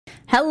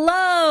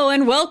Hello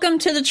and welcome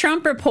to the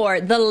Trump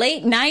Report, the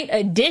late night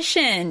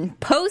edition,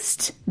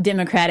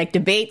 post-Democratic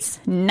debates,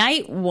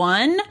 night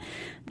one.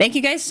 Thank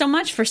you guys so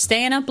much for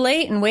staying up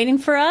late and waiting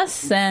for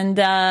us.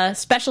 And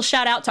special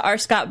shout out to R.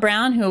 Scott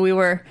Brown, who we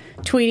were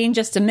tweeting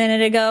just a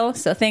minute ago.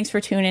 So thanks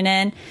for tuning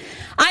in.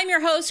 I'm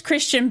your host,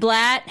 Christian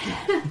Blatt.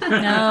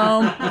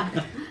 No,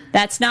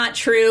 that's not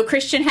true.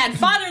 Christian had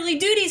fatherly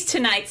duties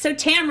tonight, so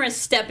Tamara's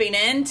stepping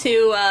in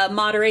to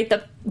moderate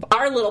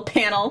our little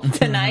panel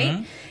tonight.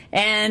 Mm-hmm.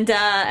 And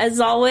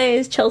as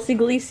always, Chelsea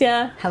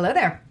Galicia. Hello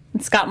there.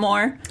 And Scott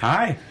Moore.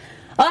 Hi.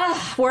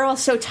 We're all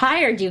so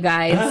tired, you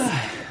guys.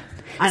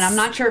 And I'm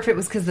not sure if it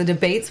was because the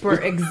debates were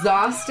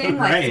exhausting,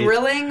 like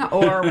thrilling,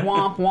 or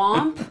womp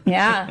womp.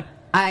 Yeah.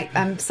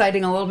 I'm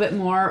citing a little bit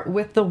more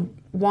with the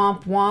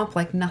womp womp,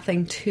 like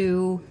nothing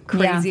too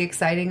crazy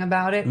exciting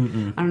about it.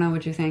 Mm-mm. I don't know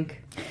what you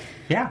think.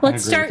 Yeah.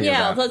 Let's start.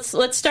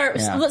 Let's start.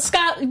 Yeah.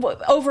 Scott,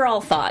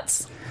 overall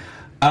thoughts.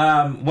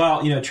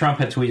 Well, Trump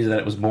had tweeted that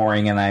it was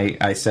boring, and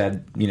I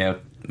said,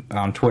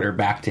 on Twitter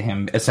back to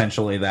him,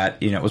 essentially that,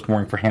 it was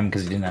boring for him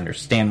because he didn't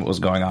understand what was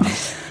going on.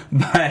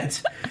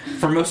 But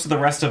for most of the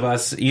rest of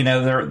us,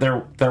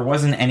 there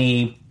wasn't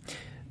any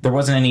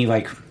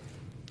like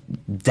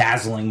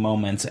dazzling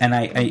moments. And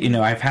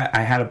I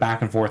had a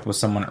back and forth with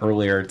someone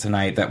earlier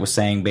tonight that was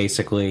saying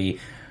basically,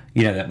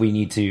 that we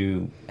need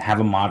to have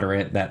a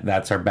moderate,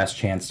 that's our best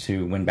chance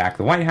to win back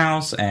the White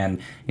House. And,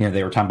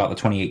 they were talking about the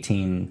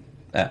 2018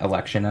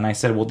 election, and I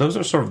said, well, those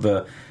are sort of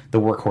the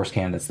workhorse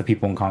candidates, the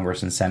people in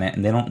Congress and Senate,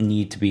 and they don't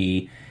need to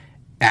be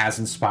as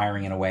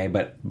inspiring in a way,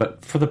 but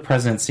for the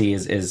presidency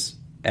is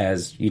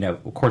as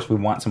of course we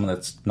want someone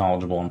that's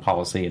knowledgeable in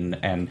policy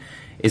and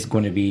is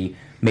going to be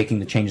making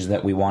the changes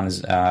that we want,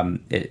 as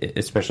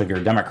especially if you're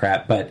a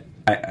Democrat. But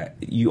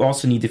you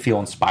also need to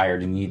feel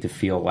inspired, and you need to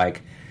feel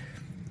like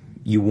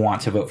you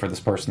want to vote for this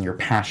person, you're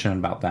passionate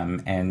about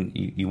them, and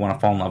you want to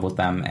fall in love with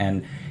them.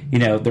 And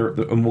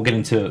and we'll get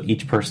into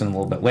each person a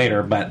little bit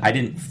later, but I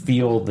didn't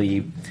feel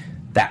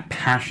that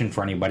passion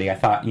for anybody. I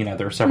thought, there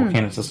were several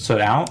candidates that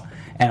stood out,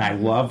 and I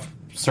love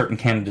certain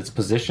candidates'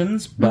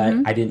 positions, but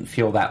I didn't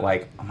feel that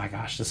like, oh my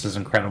gosh, this is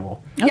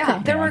incredible.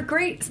 Yeah, there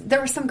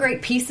were some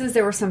great pieces,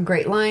 there were some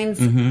great lines,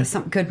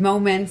 some good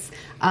moments.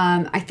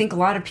 I think a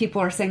lot of people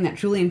are saying that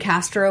Julian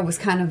Castro was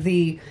kind of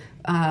the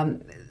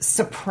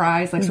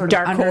surprise, like sort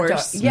of dark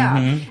horse.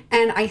 Yeah.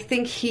 And I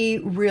think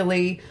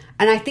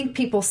I think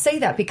people say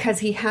that because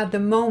he had the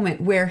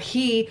moment where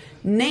he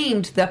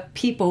named the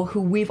people who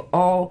we've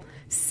all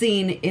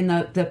seen in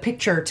the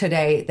picture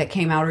today that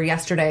came out, or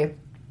yesterday,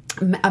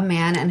 a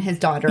man and his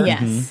daughter,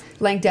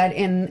 laying dead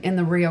in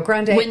the Rio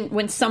Grande.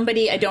 When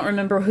somebody, I don't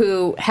remember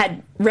who,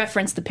 had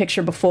referenced the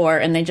picture before,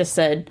 and they just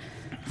said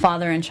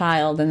father and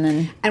child,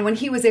 and when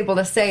he was able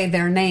to say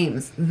their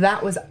names,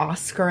 that was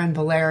Oscar and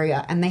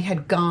Valeria, and they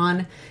had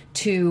gone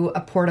to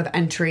a port of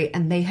entry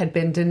and they had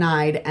been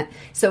denied. And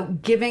so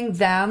giving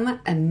them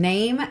a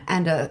name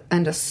and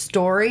a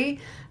story,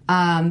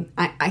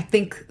 I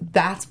think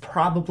that's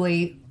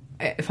probably,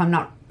 if I'm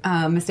not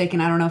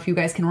mistaken, I don't know if you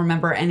guys can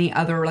remember any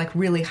other like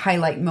really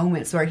highlight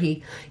moments where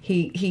he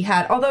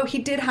had, although he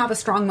did have a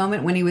strong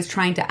moment when he was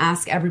trying to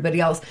ask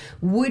everybody else,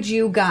 would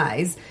you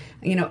guys,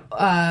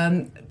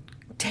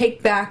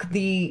 take back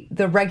the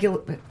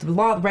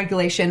law of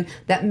regulation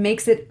that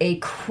makes it a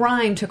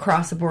crime to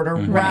cross a border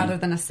rather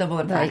than a civil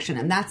infraction.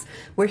 And that's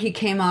where he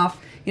came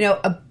off,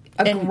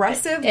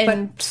 aggressive,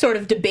 and but sort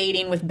of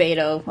debating with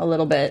Beto a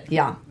little bit.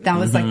 Yeah, that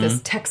was like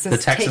this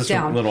Texas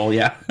takedown. Little,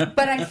 yeah.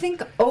 But I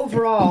think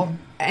overall,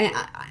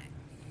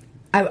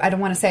 I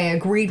don't want to say I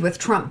agreed with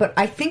Trump, but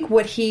I think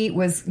what he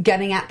was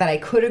getting at that I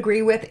could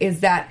agree with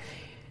is that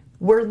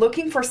we're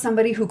looking for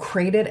somebody who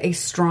created a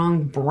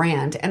strong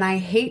brand. And I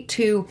hate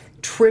to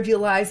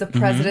trivialize a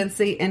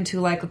presidency into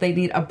like they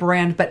need a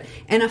brand, but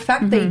in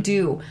effect they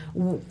do.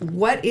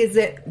 What is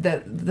it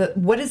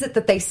what is it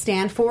that they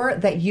stand for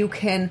that you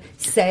can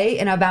say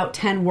in about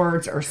 10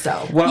 words or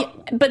so?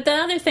 Well, but the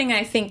other thing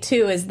I think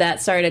too is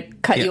that, sorry to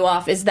cut you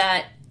off, is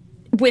that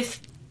with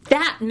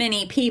that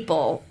many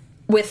people,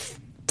 with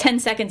 10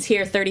 seconds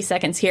here, 30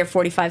 seconds here,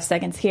 45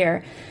 seconds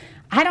here,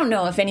 I don't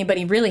know if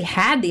anybody really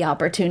had the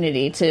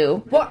opportunity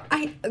to. Well,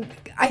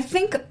 I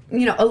think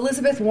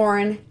Elizabeth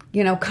Warren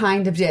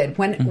kind of did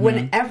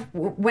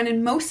when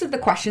in most of the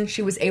questions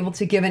she was able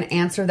to give an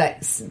answer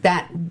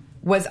that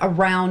was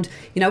around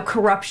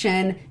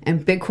corruption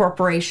and big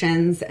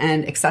corporations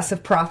and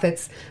excessive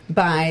profits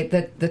by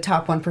the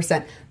top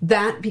 1%.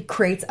 That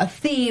creates a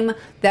theme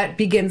that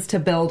begins to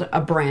build a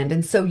brand,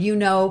 and so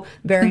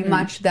very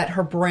much that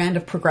her brand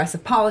of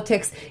progressive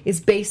politics is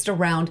based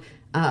around.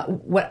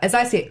 As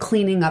I see it,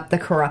 cleaning up the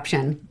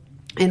corruption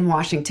in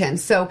Washington.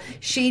 So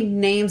she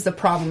names the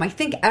problem. I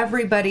think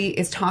everybody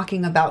is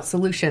talking about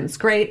solutions.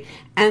 Great.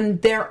 And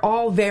they're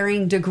all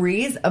varying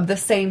degrees of the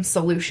same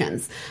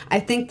solutions. I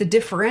think the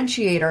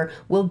differentiator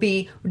will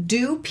be,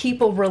 do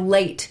people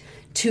relate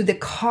to the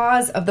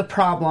cause of the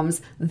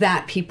problems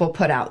that people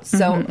put out.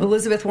 So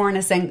Elizabeth Warren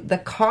is saying the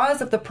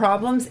cause of the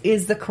problems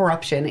is the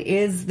corruption,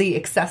 is the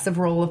excessive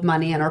role of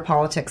money in our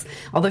politics,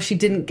 although she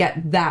didn't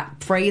get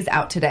that phrase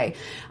out today.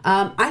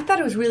 I thought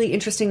it was really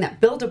interesting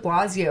that Bill de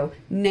Blasio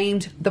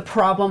named the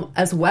problem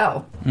as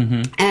well.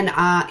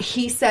 And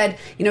he said,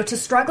 to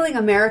struggling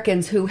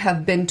Americans who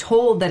have been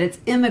told that it's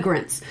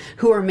immigrants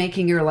who are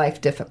making your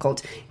life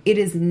difficult, it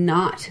is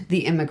not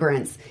the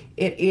immigrants.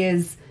 It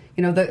is,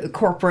 the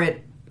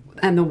corporate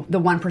and the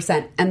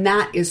 1%. And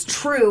that is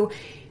true.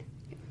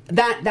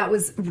 That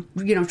was,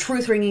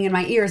 truth ringing in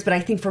my ears. But I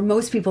think for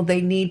most people,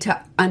 they need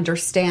to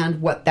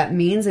understand what that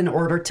means in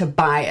order to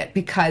buy it.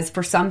 Because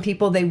for some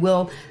people, they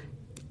will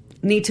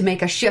need to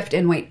make a shift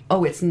and wait,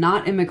 it's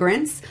not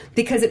immigrants,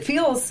 because it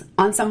feels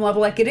on some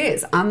level like it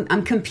is.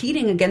 I'm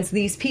competing against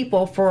these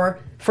people for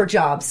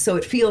jobs. So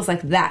it feels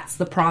like that's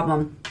the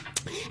problem.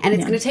 And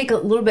it's going to take a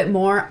little bit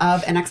more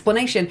of an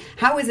explanation.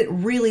 How is it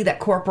really that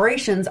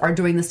corporations are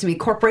doing this to me?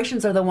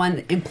 Corporations are the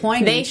one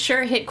employing They me.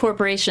 Sure hit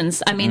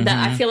corporations. I mean,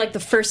 I feel like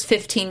the first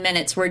 15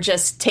 minutes were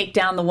just take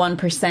down the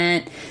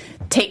 1%,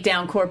 take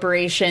down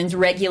corporations,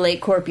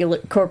 regulate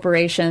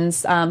corporations,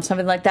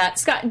 something like that.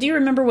 Scott, do you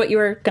remember what you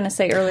were going to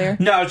say earlier?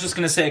 No, I was just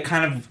going to say,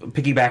 kind of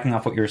piggybacking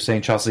off what you were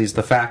saying, Chelsea, is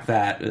the fact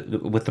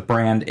that with the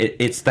brand,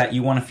 it's that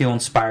you want to feel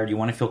inspired, you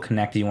want to feel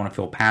connected, you want to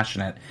feel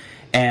passionate.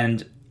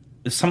 And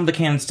some of the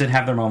candidates did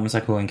have their moments,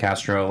 like Julian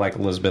Castro, like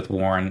Elizabeth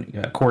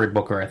Warren. Cory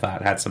Booker, I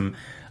thought, had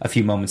a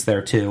few moments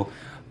there, too.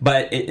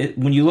 But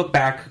when you look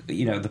back,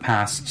 the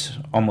past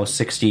almost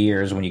 60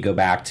 years, when you go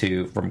back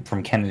to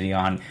from Kennedy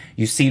on,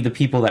 you see the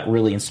people that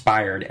really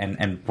inspired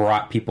and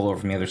brought people over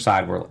from the other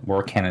side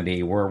were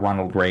Kennedy, were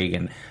Ronald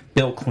Reagan,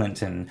 Bill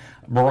Clinton,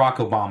 Barack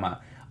Obama.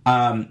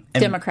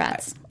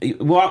 Democrats.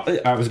 Well,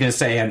 I was going to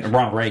say, and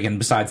Ronald Reagan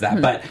besides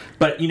that. But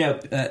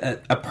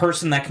a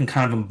person that can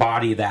kind of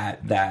embody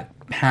that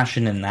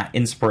passion and that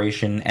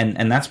inspiration,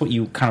 and that's what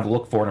you kind of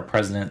look for in a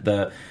president,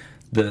 the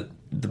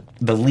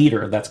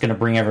leader that's going to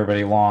bring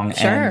everybody along.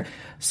 Sure. And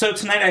so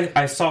tonight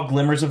I saw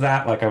glimmers of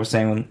that. Like I was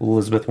saying, with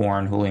Elizabeth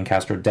Warren, Julian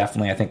Castro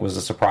definitely I think was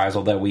a surprise,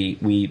 although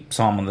we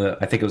saw him on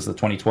I think it was the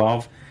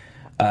 2012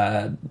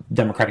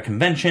 Democratic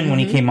Convention when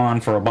he came on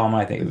for Obama.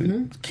 I think it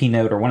was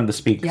keynote or one of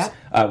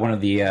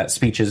the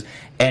speeches,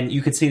 and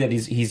you could see that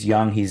he's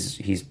young,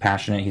 he's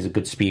passionate, he's a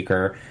good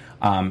speaker.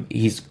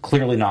 He's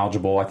clearly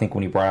knowledgeable. I think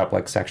when he brought up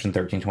like Section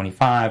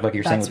 1325, like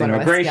you're saying with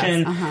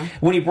immigration,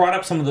 when he brought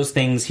up some of those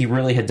things, he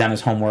really had done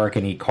his homework,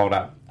 and he called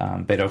out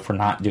Beto for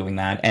not doing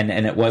that. And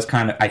it was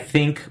kind of, I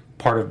think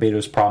part of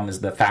Beto's problem is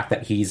the fact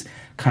that he's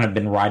kind of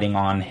been riding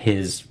on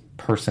his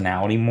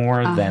personality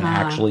more than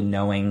actually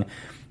knowing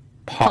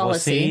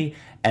policy.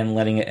 And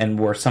letting it, and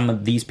where some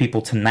of these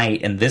people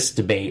tonight in this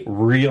debate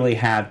really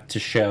had to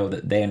show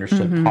that they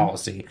understood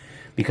policy,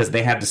 because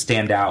they had to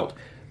stand out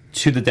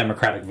to the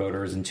Democratic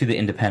voters and to the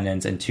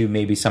independents and to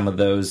maybe some of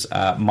those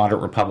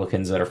moderate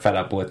Republicans that are fed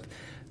up with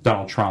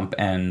Donald Trump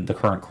and the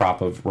current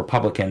crop of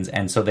Republicans.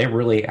 And so they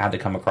really had to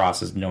come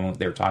across as knowing what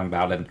they were talking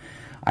about. And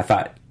I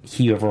thought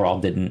he overall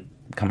didn't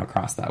come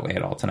across that way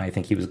at all tonight. I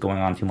think he was going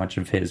on too much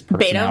of his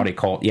personality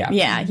cult.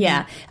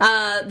 Yeah.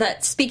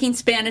 That speaking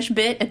Spanish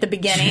bit at the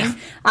beginning.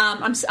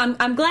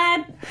 I'm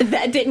glad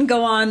that didn't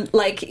go on.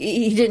 Like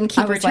he didn't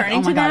keep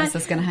returning to that. God, is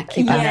this going to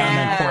keep and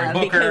then Cory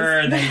Booker,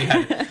 and then you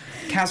had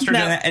Castro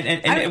doing that,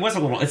 and it was a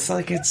little. It's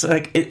like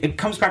it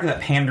comes back to that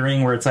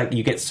pandering where it's like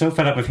you get so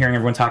fed up of hearing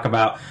everyone talk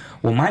about,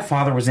 well, my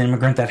father was an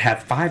immigrant that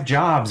had 5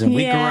 jobs, and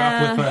we grew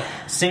up with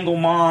a single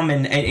mom,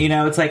 and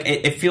it's like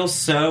it feels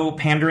so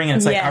pandering, and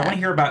it's like I want to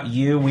hear about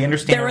you. We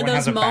understand there were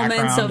those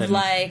moments of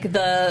like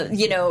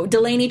the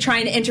Delaney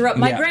trying to interrupt.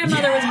 My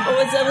grandmother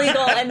was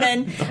illegal, and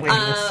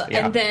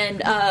then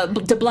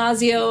De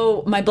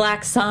Blasio, my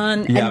black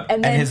son,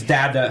 and then his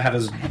dad had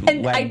his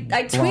leg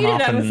I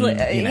tweeted. I was like,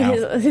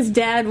 his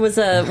dad was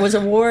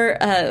a war,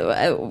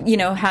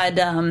 had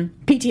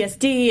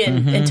PTSD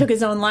and took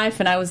his own life,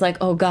 and I was like,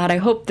 oh God, I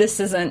hope this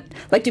isn't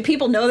like. Do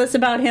people know this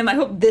about him? I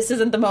hope this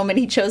isn't the moment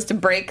he chose to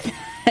break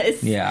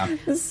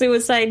this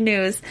suicide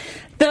news.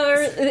 Though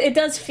it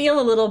does feel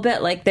a little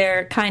bit like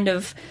they're kind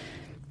of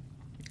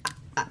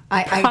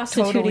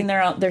prostituting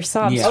their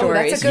sob stories. Oh,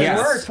 that's a good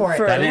word for it.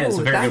 That is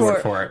a very good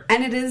word for it.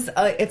 And it is.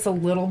 It's a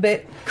little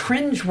bit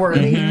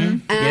cringeworthy.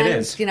 And, it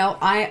is.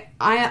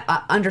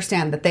 I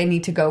understand that they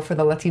need to go for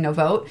the Latino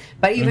vote,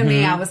 but even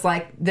me, I was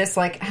like this,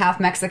 like half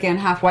Mexican,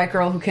 half white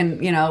girl who can,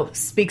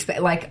 speak.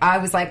 Like I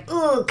was like,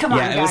 oh, come on,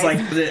 guys.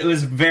 It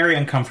was very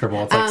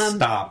uncomfortable. It's like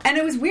stop. And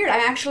it was weird.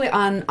 I actually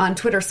on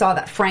Twitter saw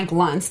that Frank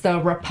Luntz, the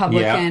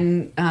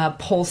Republican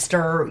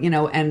pollster,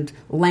 and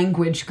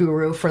language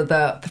guru for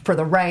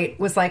the right,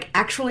 was like,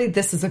 actually,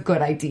 this is a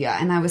good idea.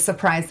 And I was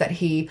surprised that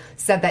he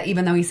said that,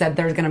 even though he said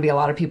there's going to be a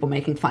lot of people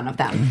making fun of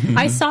them.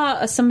 I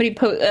saw somebody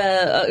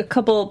a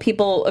couple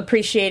people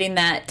appreciating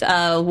that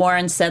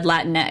Warren said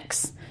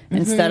Latinx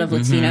instead of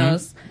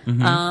Latinos.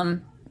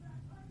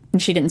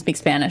 And she didn't speak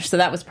Spanish, so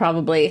that was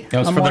probably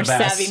a more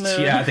savvy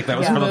move. Yeah, I think that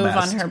was for the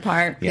best on her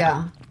part.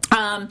 Yeah.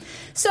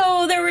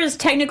 So there was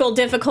technical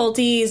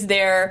difficulties.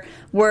 There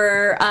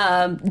were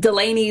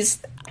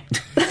Delaney's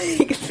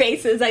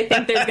faces. I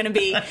think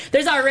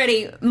there's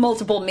already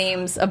multiple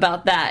memes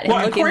about that.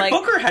 Well, and Cory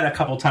Booker had a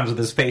couple times with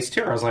his face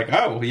too. I was like,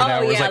 it was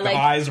like the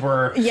eyes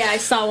were. Yeah, I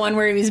saw one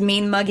where he was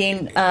mean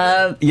mugging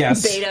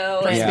yes.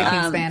 Beto and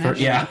speaking Spanish.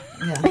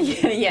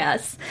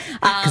 Yes,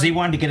 because he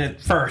wanted to get it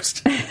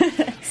first.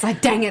 It's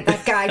like, dang it,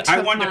 that guy.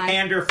 I wanted to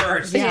pander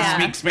first. Yeah.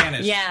 He speaks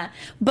Spanish. Yeah,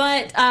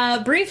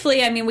 but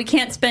briefly, I mean, we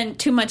can't spend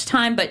too much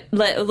time, but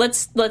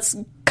let's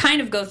kind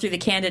of go through the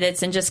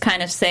candidates and just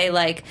kind of say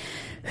like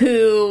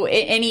who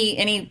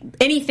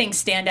anything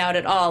stand out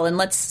at all, and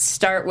let's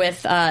start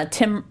with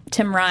Tim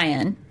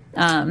Ryan.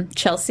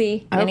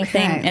 Chelsea,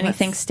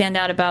 anything stand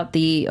out about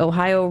the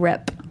Ohio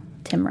rep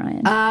Tim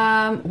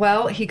Ryan?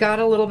 Well, he got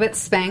a little bit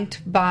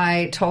spanked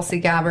by Tulsi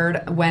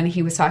Gabbard when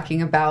he was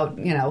talking about,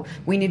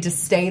 we need to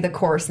stay the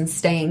course and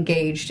stay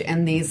engaged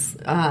in these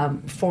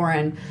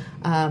foreign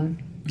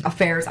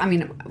affairs. I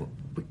mean,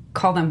 we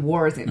call them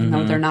wars, even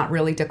though they're not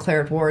really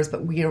declared wars,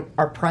 but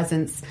our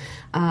presence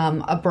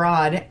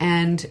abroad.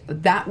 And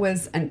that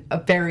was a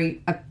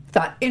very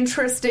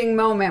interesting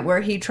moment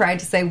where he tried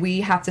to say,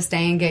 we have to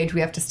stay engaged,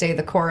 we have to stay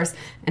the course,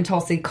 and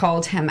Tulsi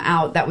called him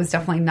out. That was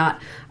definitely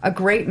not a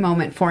great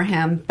moment for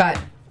him,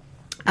 but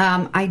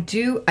I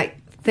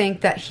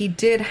think that he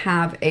did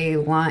have a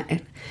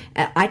line.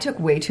 I took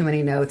way too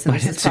many notes, and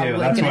this is probably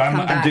going to come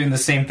back. I'm doing the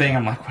same thing.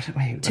 I'm like, what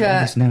are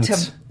these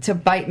notes? To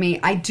bite me.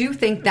 I do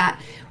think that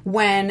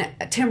when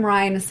Tim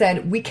Ryan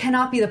said, we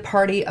cannot be the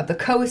party of the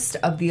coast,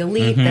 of the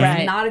elite,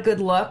 that's not a good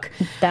look.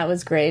 That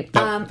was great.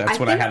 That's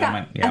what I had in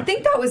mind. Yeah. I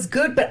think that was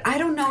good, but I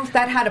don't know if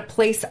that had a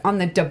place on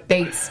the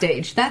debate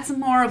stage. That's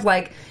more of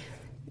like...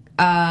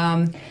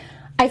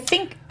 I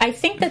think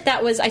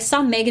that was. I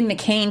saw Meghan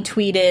McCain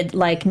tweeted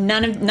like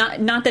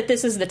not that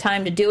this is the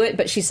time to do it,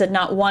 but she said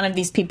not one of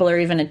these people are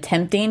even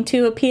attempting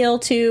to appeal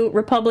to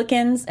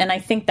Republicans, and I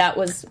think that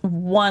was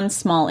one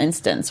small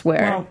instance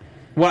where.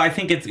 Well, I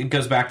think it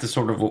goes back to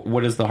sort of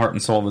what is the heart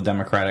and soul of the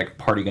Democratic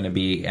Party going to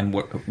be, and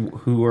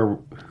who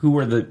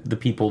are the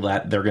people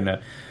that they're going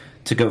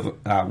to go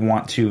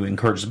want to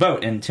encourage the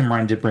vote. And Tim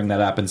Ryan did bring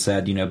that up and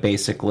said,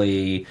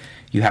 basically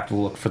you have to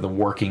look for the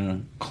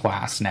working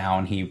class now.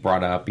 And he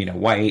brought up,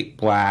 white,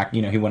 black,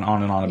 he went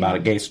on and on about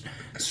it, gay,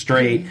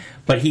 straight.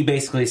 But he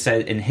basically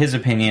said, in his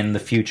opinion, the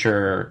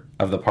future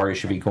of the party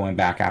should be going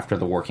back after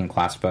the working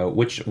class vote,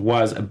 which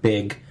was a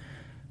big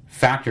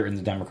factor in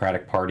the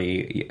Democratic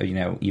Party,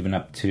 even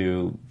up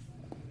to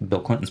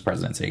Bill Clinton's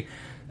presidency.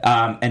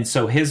 And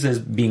so his is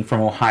being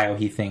from Ohio,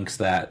 he thinks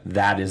that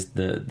is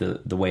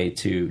the way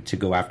to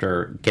go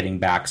after getting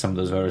back some of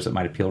those voters that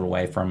might have peeled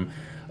away from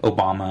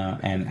Obama,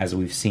 and as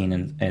we've seen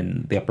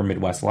in the upper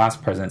Midwest the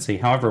last presidency.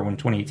 However, in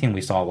 2018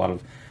 we saw a lot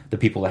of the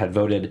people that had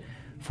voted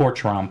for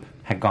Trump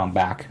had gone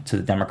back to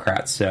the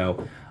Democrats.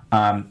 So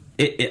I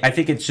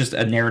think it's just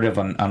a narrative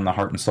on the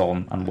heart and soul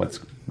on what's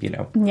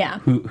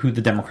who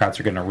the Democrats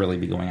are going to really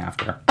be going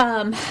after.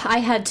 I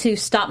had to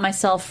stop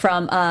myself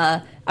from.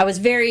 I was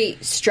very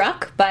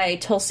struck by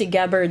Tulsi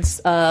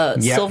Gabbard's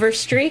silver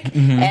streak,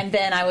 and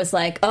then I was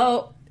like,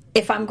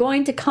 if I'm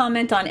going to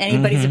comment on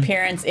anybody's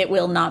appearance, it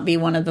will not be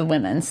one of the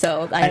women.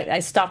 So I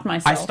stopped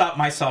myself. I stopped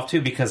myself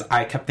too because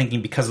I kept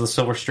thinking because of the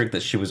silver streak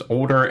that she was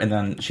older, and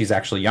then she's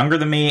actually younger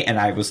than me, and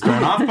I was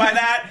thrown off by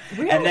that.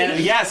 Really?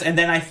 And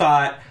then I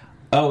thought,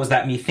 is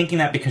that me thinking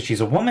that because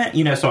she's a woman?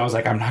 So I was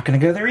like, I'm not going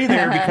to go there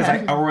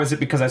either or was it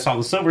because I saw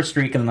the silver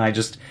streak and then I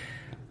just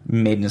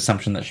made an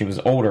assumption that she was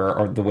older,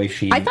 or the way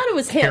she I thought it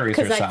was hip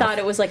because I thought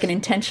it was like an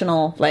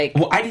intentional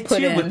Well, I did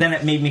too, but then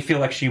it made me feel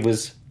like she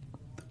was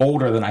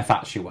older than I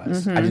thought she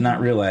was. I did not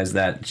realize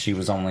that she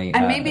was only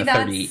and maybe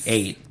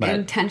 38. But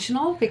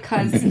intentional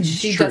because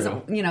she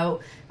doesn't,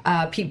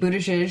 Pete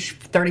Buttigieg,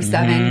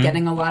 37,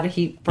 getting a lot of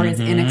heat for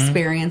his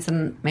inexperience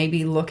and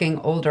maybe looking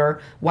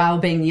older while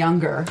being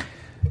younger.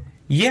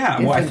 Yeah,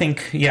 well, I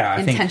think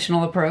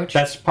intentional approach.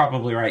 That's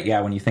probably right.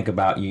 Yeah, when you think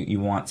about you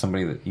want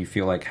somebody that you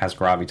feel like has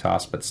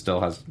gravitas but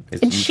still is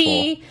and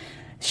youthful.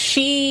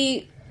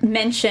 She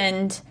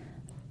mentioned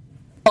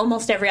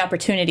almost every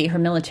opportunity her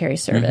military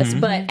service,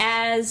 but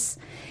as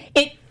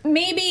it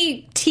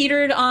maybe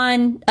teetered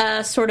on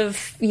sort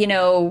of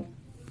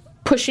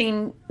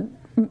pushing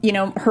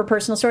her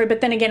personal story, but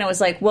then again it was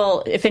like,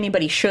 well, if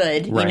anybody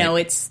should,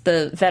 it's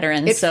the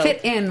veterans. It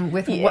fit in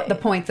with what the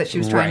points that she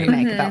was trying to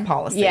make about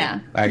policy.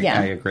 I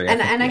agree.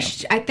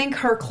 I think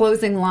her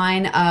closing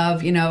line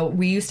of,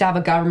 we used to have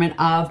a government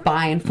of,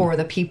 by, and for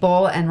the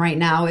people, and right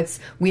now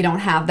we don't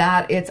have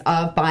that. It's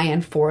of, by,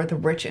 and for the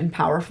rich and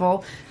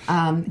powerful,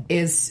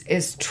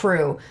 is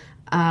true.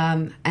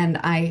 And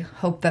I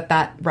hope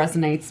that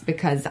resonates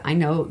because I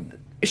know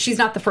she's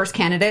not the first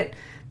candidate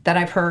that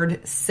I've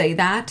heard say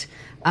that.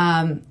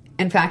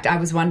 In fact, I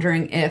was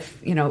wondering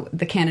if,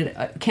 the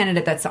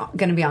candidate that's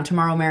going to be on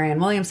tomorrow, Marianne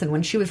Williamson,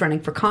 when she was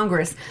running for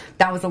Congress,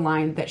 that was a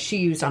line that she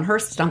used on her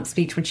stump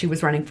speech when she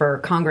was running for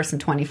Congress in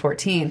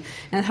 2014.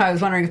 And I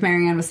was wondering if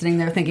Marianne was sitting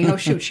there thinking, oh,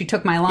 shoot, she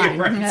took my line.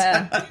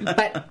 Right.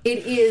 But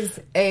it is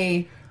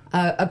a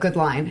a good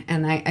line,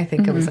 and I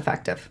think it was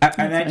effective.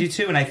 And I do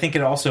too, and I think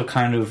it also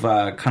kind of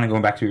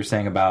going back to what you were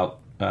saying about,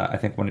 I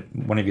think one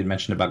of you had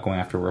mentioned about going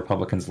after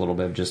Republicans a little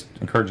bit, of just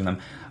encouraging them.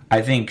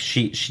 I think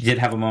she did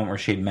have a moment where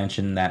she had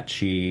mentioned that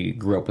she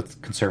grew up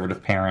with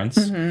conservative parents,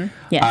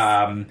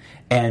 Yes.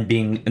 And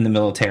being in the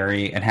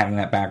military and having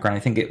that background. I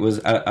think it was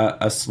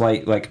a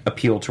slight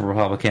appeal to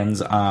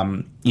Republicans,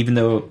 even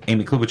though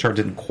Amy Klobuchar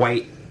didn't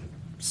quite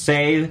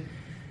say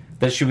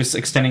that she was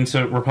extending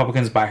to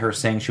Republicans by her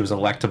saying she was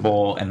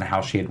electable and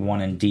how she had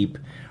won in deep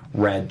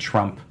red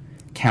Trump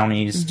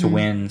counties to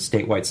win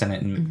statewide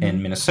Senate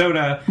in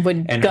Minnesota.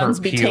 Would and guns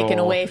her be appeal- taken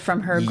away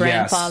from her Yes.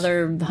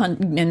 grandfather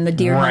and the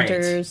deer Right.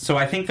 hunters? So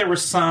I think there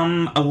was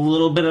a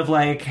little bit of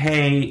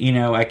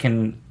hey, I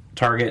can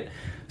target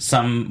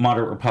some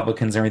moderate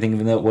Republicans and everything,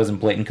 even though it wasn't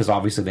blatant, because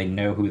obviously they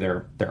know who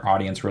their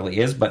audience really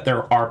is. But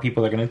there are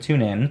people that are going to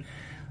tune in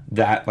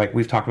that, like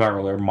we've talked about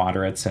earlier,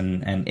 moderates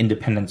and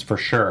independents for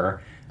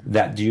sure,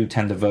 that do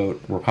tend to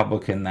vote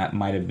Republican, that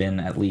might have been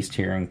at least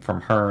hearing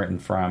from her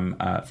and from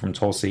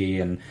Tulsi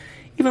and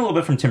even a little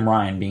bit from Tim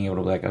Ryan, being able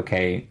to be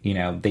okay,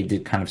 they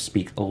did kind of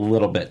speak a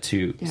little bit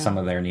to some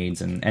of their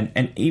needs.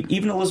 And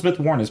even Elizabeth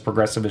Warren, as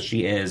progressive as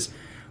she is,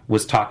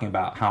 was talking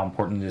about how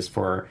important it is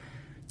for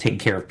taking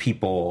care of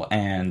people.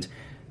 And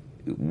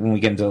when we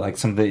get into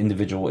some of the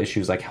individual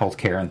issues like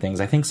healthcare and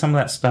things, I think some of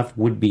that stuff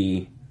would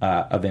be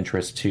of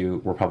interest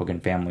to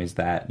Republican families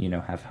that,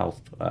 have health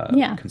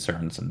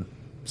concerns. And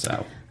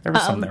so there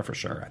was some there for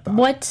sure, I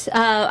thought.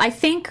 I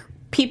think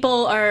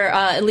people are,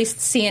 at least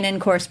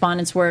CNN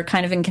correspondents were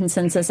kind of in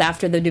consensus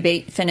after the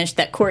debate finished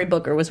that Cory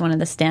Booker was one of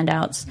the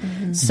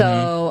standouts.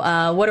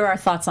 So what are our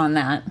thoughts on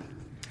that?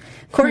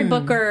 Cory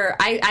Booker,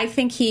 I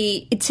think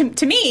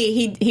to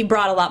me, he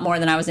brought a lot more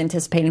than I was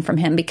anticipating from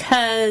him,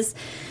 because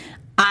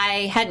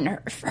I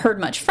hadn't heard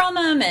much from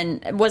him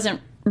and wasn't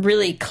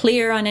really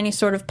clear on any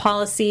sort of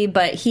policy,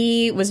 but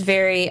he was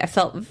I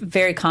felt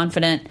very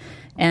confident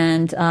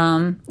and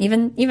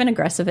even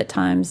aggressive at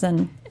times.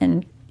 And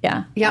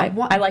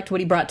I liked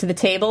what he brought to the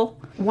table.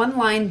 One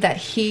line that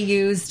he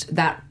used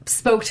that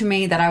spoke to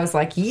me that I was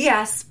like,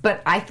 yes,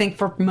 but I think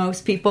for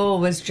most people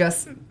was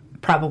just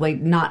probably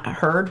not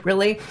heard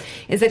really,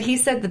 is that he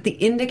said that the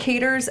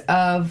indicators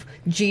of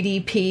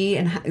GDP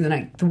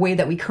and the way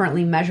that we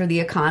currently measure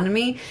the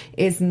economy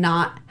is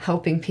not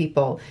helping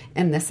people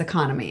in this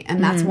economy.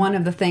 And that's one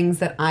of the things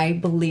that I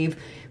believe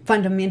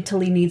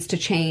fundamentally needs to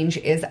change,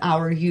 is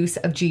our use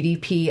of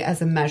GDP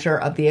as a measure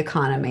of the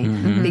economy,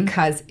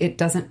 because it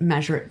doesn't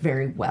measure it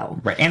very well.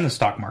 Right, and the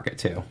stock market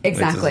too.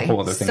 Exactly. It's a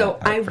whole other thing. So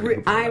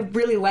I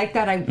really like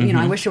that.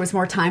 I wish there was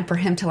more time for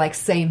him to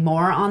say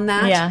more on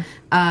that.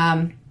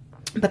 Yeah.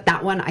 But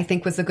that one I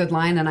think was a good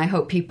line, and I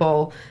hope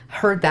people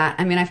heard that.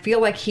 I mean, I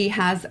feel like he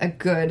has a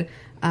good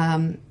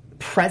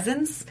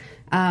presence.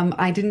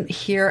 I didn't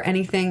hear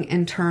anything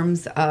in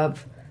terms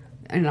of,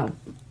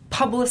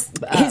 public.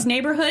 His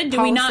neighborhood?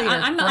 Do we not?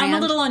 I'm a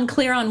little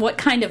unclear on what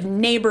kind of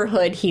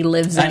neighborhood he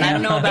lives in. I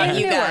don't know about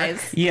you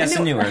guys. Yes,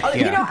 in Newark.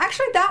 Yeah.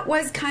 Actually, that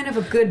was kind of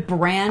a good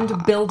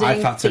brand building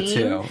I thought theme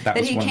so too. That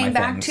he was one came of my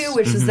back things. to,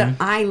 which is that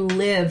I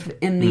live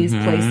in these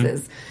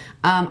places.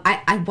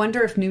 I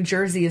wonder if New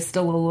Jersey is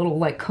still a little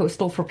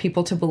coastal for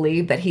people to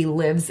believe that he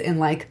lives in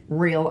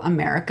real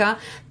America.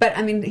 But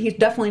I mean, he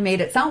definitely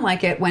made it sound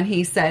like it when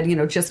he said,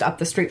 just up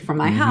the street from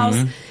my house,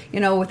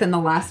 within the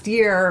last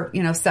year,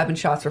 7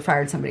 shots were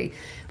fired, somebody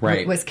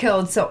was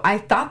killed. So I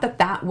thought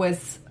that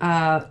was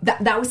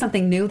that was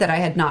something new that I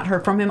had not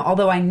heard from him.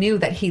 Although I knew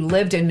that he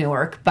lived in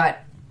Newark, but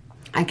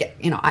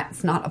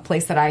it's not a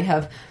place that I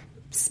have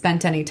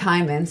spent any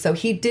time in. So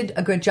he did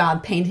a good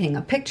job painting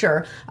a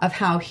picture of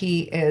how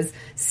he is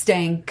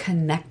staying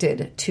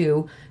connected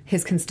to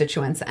his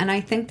constituents. And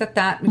I think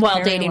that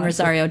while dating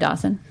Rosario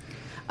Dawson.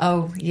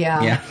 Oh,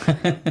 yeah.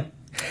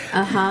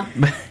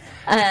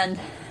 And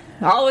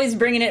always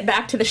bringing it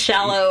back to the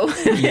shallow,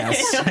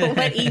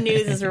 what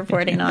E-News is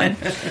reporting on.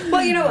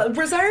 Well,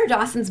 Rosario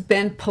Dawson's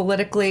been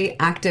politically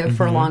active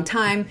for a long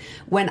time.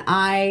 When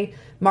I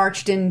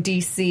marched in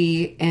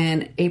D.C.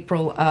 in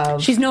April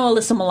of... She's no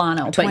Alyssa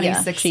Milano,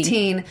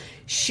 2016.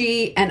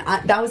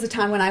 That was the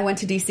time when I went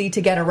to D.C.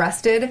 to get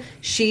arrested.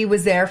 She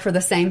was there for the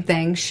same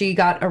thing. She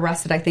got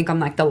arrested, I think, on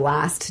the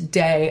last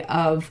day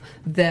of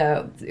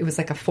it was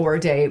a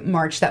 4-day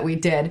march that we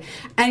did.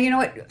 And you know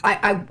what?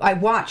 I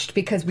watched,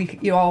 because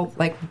you all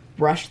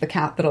rush the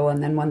Capitol,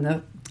 and then when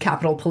the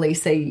Capitol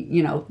Police say,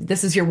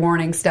 this is your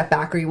warning, step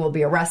back or you will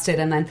be arrested.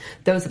 And then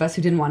those of us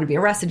who didn't want to be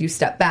arrested, you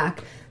step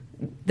back.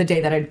 The day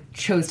that I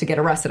chose to get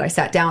arrested, I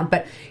sat down.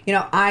 But,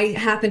 I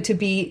happened to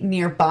be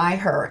nearby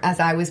her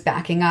as I was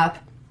backing up.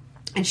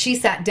 And she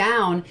sat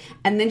down,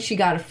 and then she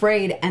got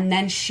afraid, and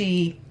then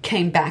she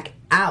came back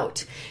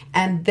out.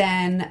 And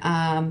then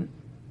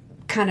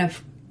kind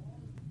of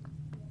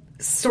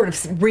sort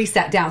of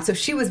re-sat down. So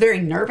she was very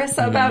nervous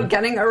about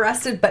getting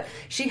arrested, but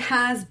she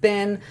has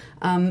been...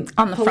 on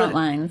the front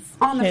lines.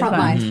 On the front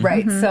lines,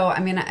 right. So, I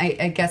mean,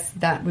 I guess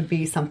that would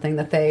be something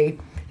that they...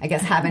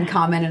 have in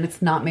common, and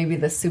it's not maybe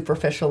the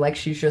superficial,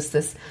 she's just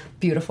this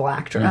beautiful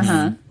actress.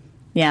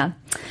 Yeah.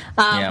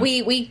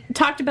 We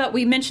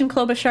mentioned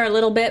Klobuchar a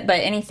little bit,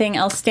 but anything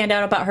else stand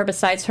out about her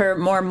besides her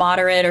more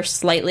moderate or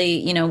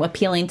slightly,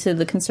 appealing to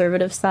the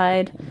conservative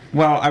side?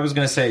 Well, I was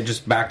going to say,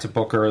 just back to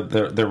Booker,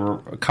 there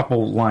were a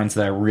couple lines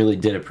that I really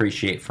did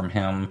appreciate from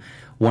him.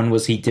 One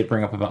was he did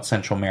bring up about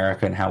Central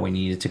America and how we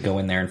needed to go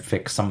in there and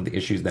fix some of the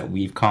issues that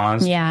we've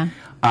caused. Yeah.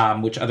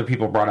 Which other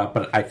people brought up,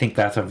 but I think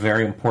that's a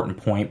very important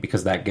point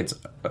because that gets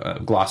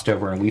glossed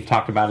over, and we've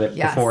talked about it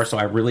before, so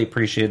I really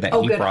appreciated that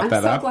he brought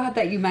that up. I'm so glad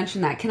that you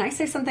mentioned that. Can I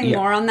say something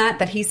more on that?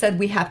 That he said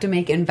we have to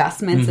make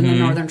investments in the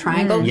Northern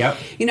Triangle. Yep.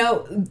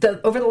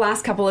 Over the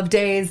last couple of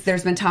days,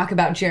 there's been talk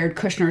about Jared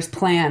Kushner's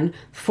plan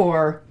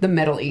for the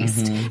Middle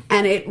East,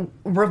 and it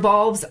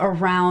revolves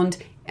around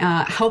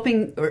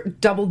helping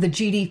double the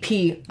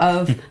GDP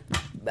of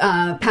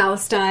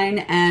Palestine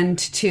and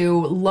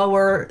to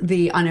lower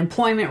the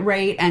unemployment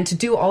rate and to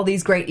do all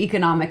these great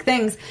economic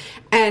things.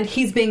 And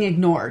he's being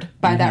ignored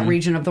by that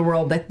region of the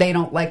world, that they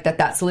don't like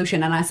that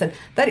solution. And I said,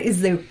 that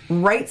is the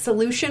right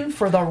solution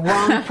for the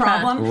wrong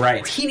problem.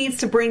 Right. He needs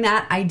to bring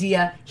that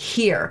idea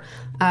here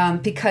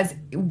because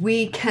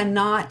we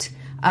cannot...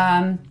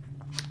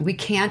 we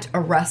can't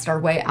arrest our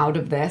way out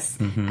of this.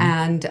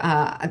 And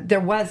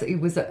it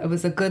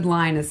was a good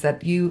line, is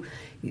that you...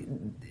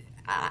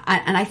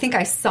 and I think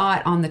I saw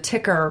it on the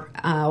ticker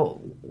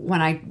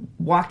when I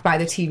walked by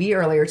the TV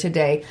earlier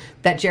today,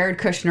 that Jared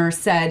Kushner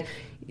said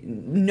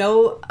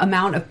no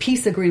amount of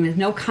peace agreement,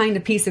 no kind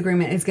of peace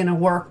agreement is going to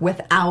work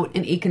without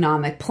an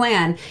economic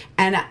plan.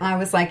 And I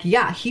was like,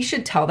 yeah, he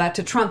should tell that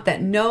to Trump,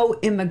 that no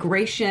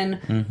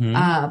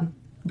immigration,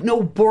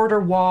 no border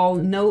wall,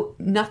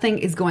 nothing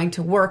is going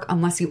to work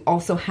unless you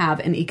also have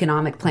an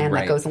economic plan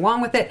that goes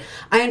along with it.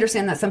 I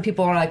understand that some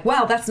people are like,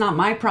 well, that's not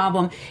my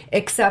problem,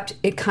 except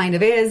it kind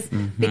of is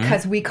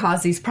because we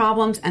cause these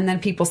problems. And then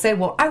people say,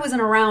 well, I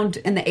wasn't around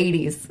in the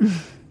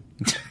 80s.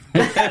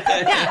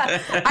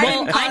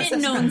 I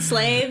didn't own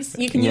slaves.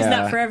 You can use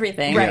that for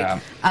everything. Right.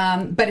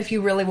 But if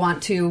you really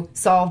want to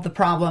solve the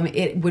problem,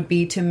 it would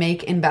be to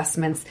make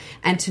investments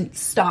and to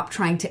stop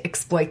trying to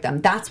exploit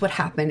them. That's what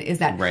happened, is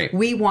that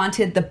we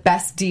wanted the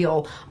best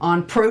deal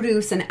on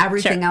produce and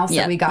everything else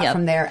that we got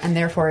from there, and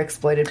therefore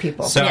exploited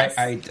people. So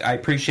I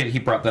appreciate he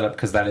brought that up,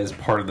 because that is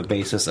part of the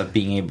basis of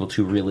being able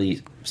to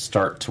really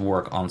start to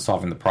work on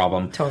solving the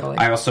problem. Totally.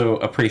 I also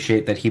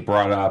appreciate that he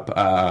brought up,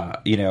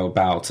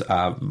 about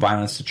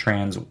violence to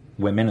trans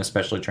women,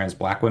 especially trans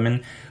black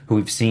women, who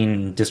we've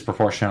seen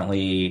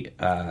disproportionately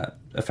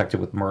affected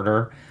with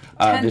murder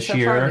 10 this so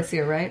year. far this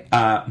year, right?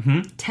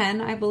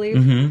 10, I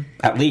believe.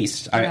 At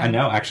least. I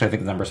know. Actually, I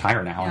think the number's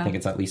higher now. I think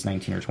it's at least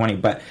 19 or 20.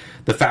 But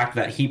the fact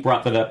that he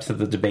brought that up to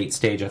the debate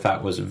stage, I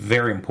thought was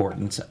very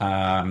important.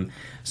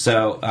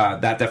 So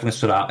that definitely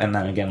stood out. And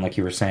then again, like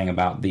you were saying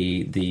about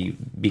the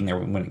being there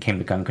when it came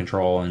to gun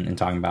control and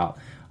talking about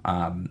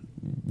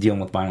dealing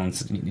with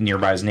violence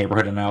nearby his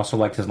neighborhood. And I also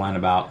liked his line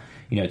about,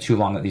 too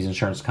long that these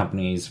insurance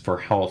companies for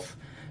health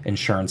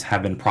insurance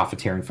have been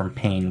profiteering from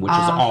pain, which is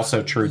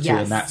also true too,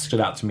 and that stood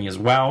out to me as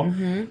well,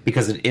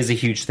 because it is a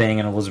huge thing,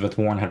 and Elizabeth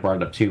Warren had brought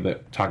it up too,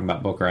 but talking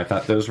about Booker, I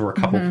thought those were a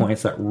couple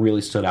points that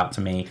really stood out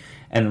to me.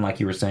 And then, like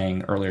you were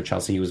saying earlier,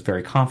 Chelsea, he was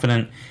very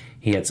confident.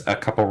 He had a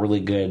couple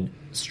really good,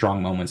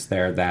 strong moments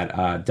there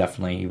that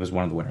definitely he was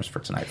one of the winners for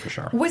tonight, for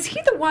sure. Was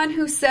he the one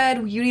who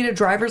said you need a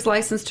driver's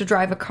license to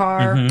drive a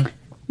car?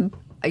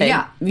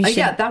 Yeah,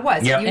 that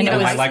was. Yep. And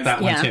I like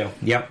that one too.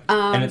 Yep.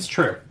 And it's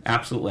true.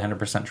 Absolutely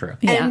 100% true.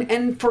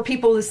 And for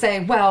people to say,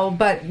 well,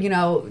 but,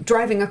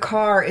 driving a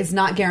car is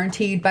not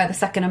guaranteed by the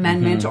Second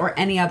Amendment or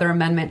any other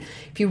amendment.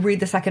 If you read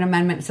the Second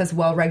Amendment, it says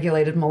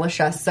well-regulated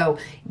militia. So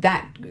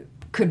that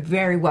could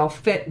very well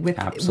fit with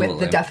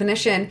the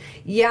definition.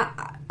 Yeah,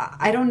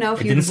 I don't know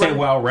if it didn't say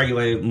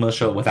well-regulated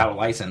militia without a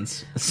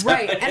license. So.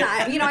 Right,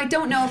 and I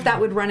don't know if that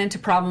would run into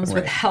problems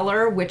with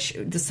Heller, which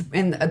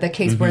in the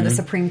case where the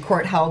Supreme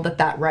Court held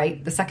that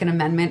right, the Second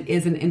Amendment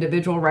is an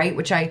individual right,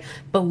 which I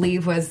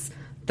believe was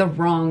the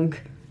wrong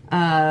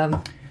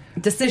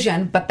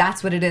decision, but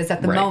that's what it is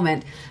at the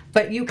moment.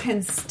 But you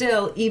can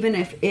still, even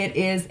if it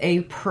is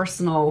a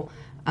personal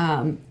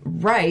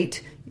right,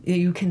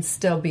 you can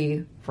still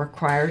be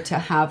required to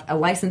have a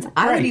license.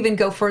 I would even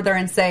go further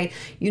and say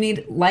you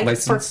need a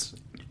license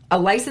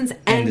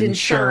and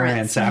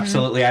insurance.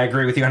 Absolutely. I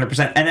agree with you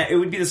 100%. And it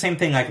would be the same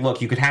thing. Like, look,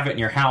 you could have it in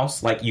your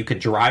house. Like, you could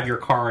drive your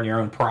car on your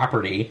own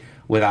property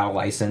without a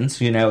license.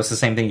 It's the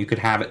same thing. You could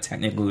have it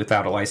technically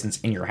without a license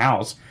in your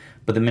house.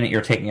 But the minute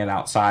you're taking it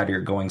outside or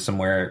you're going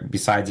somewhere,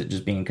 besides it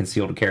just being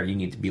concealed carry, you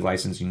need to be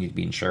licensed, you need to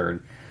be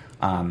insured.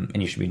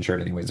 And you should be insured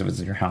anyways if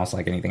it's in your house,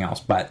 like anything else.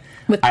 But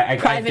with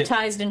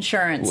privatized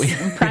insurance,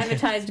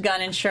 privatized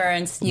gun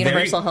insurance,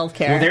 universal health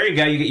care. Well, there you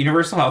go. You get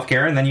universal health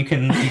care, and then you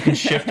can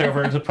shift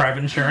over to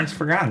private insurance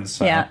for guns.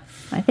 So yeah,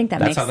 I think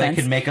that's makes sense. That's how they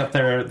can make up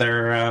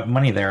their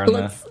money there on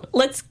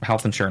the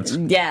health insurance.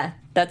 Yeah,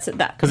 that's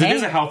that. Because it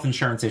is a health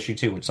insurance issue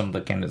too, which some of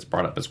the candidates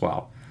brought up as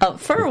well. Oh,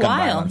 for a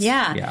while,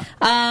 yeah.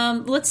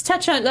 Let's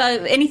touch on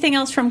anything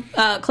else from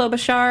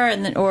Klobuchar,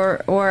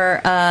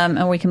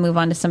 and we can move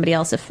on to somebody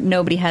else if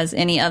nobody has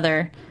any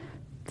other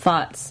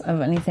thoughts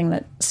of anything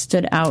that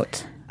stood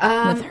out.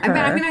 with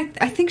her?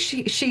 I think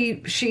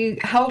she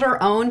held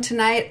her own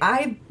tonight.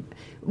 I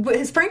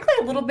was frankly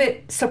a little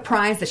bit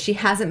surprised that she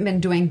hasn't been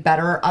doing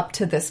better up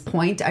to this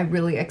point. I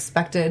really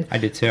expected I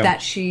did too.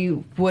 that she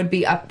would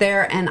be up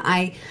there, and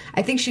I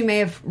think she may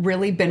have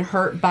really been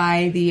hurt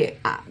by the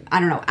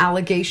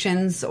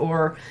allegations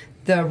or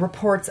the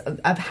reports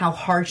of how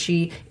hard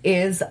she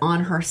is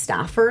on her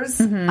staffers.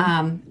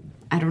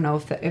 I don't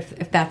know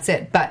if that's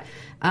it, but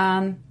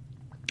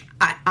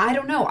I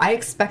don't know. I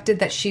expected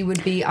that she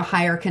would be a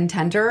higher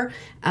contender.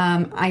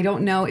 I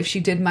don't know if she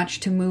did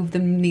much to move the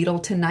needle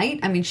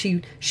tonight. I mean,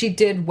 she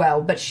did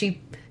well, but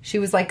she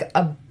was like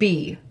a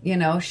B. You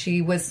know,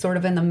 she was sort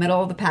of in the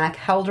middle of the pack,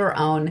 held her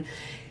own,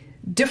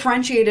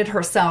 differentiated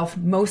herself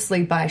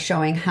mostly by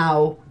showing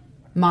how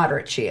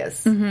moderate she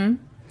is.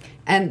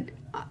 And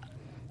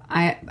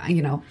I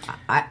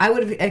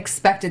would have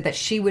expected that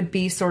she would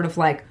be sort of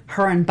like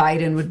her and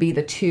Biden would be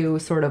the two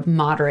sort of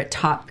moderate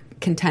top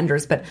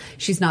contenders, but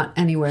she's not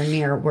anywhere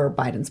near where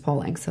Biden's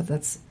polling. So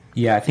that's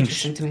I think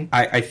interesting to me.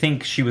 I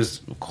think she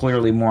was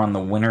clearly more on the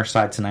winner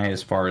side tonight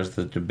as far as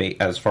the debate,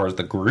 as far as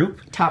the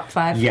group. Top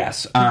 5?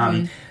 Yes.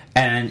 And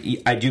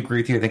I do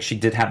agree with you. I think she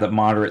did have the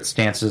moderate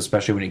stances,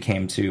 especially when it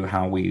came to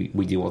how we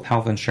deal with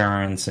health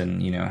insurance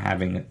and,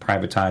 having it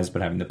privatized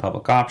but having the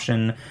public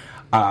option.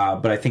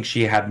 But I think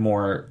she had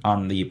more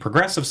on the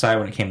progressive side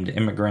when it came to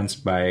immigrants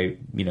by,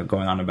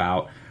 going on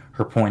about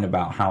her point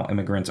about how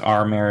immigrants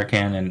are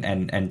American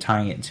and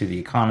tying it to the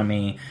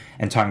economy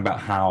and talking about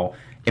how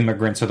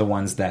immigrants are the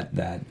ones that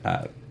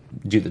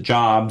do the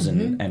jobs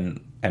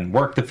and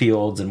work the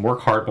fields and work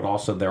hard, but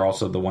also they're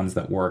also the ones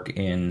that work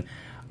in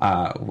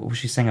what was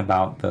she saying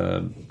about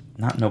the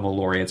not Nobel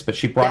laureates, but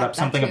she brought up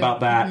something about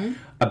that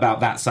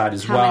about that side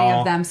as how well. How many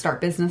of them start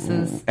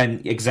businesses?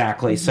 And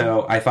exactly.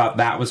 So I thought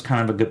that was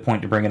kind of a good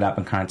point to bring it up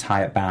and kind of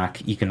tie it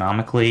back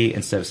economically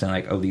instead of saying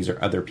like, oh, these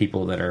are other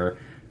people that are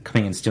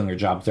coming and stealing your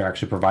jobs. They're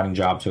actually providing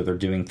jobs, or they're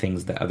doing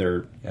things that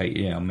other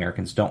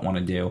Americans don't want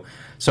to do.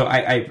 So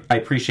I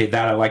appreciate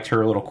that. I liked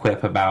her little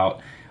quip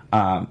about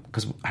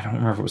because I don't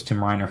remember if it was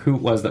Tim Ryan or who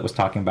it was that was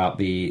talking about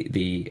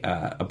the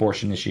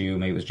abortion issue.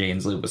 Maybe it was Jay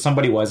Inslee, but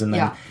somebody was, and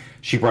then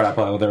she brought up,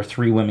 oh, there are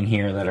 3 women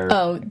here that are.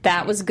 Oh,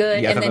 that was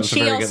good. Yeah, and then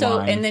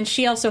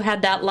she also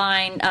had that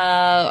line: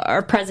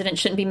 "Our president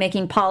shouldn't be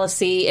making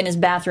policy in his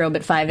bathrobe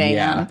at 5 a.m."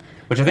 Yeah.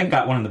 Which I think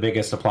got one of the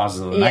biggest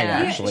applauses of the night,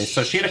 actually.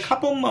 So she had a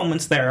couple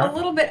moments there. A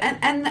little bit.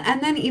 And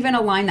then even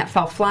a line that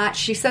fell flat.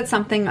 She said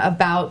something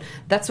about,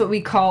 that's what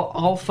we call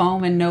all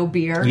foam and no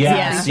beer.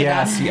 Yes.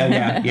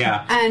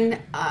 Yeah. And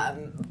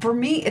for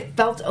me, it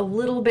felt a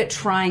little bit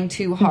trying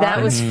too hard.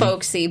 That was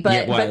folksy.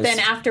 But was. then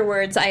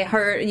afterwards, I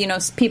heard,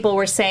 people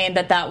were saying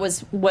that was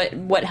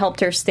what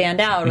helped her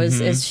stand out,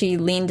 was as she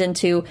leaned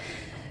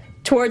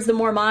towards the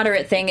more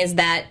moderate thing, is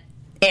that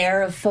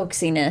air of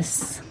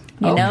folksiness.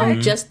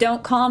 Just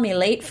don't call me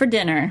late for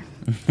dinner.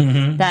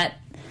 I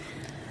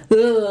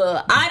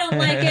don't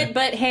like it,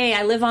 but hey,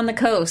 I live on the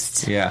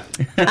coast. Yeah.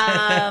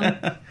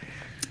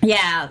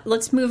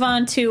 Let's move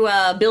on to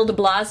Bill de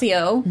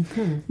Blasio,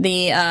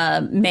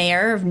 the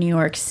mayor of New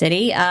York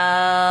City.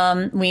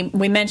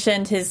 We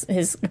mentioned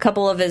a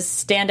couple of his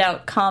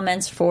standout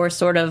comments for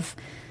sort of,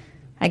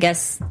 I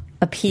guess,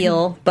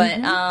 appeal,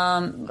 but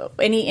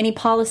any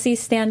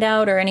policies stand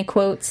out or any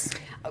quotes?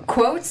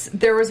 Quotes,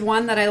 there was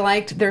one that I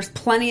liked. There's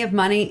plenty of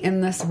money in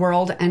this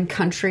world and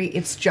country.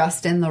 It's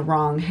just in the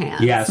wrong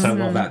hands. Yes, I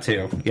love that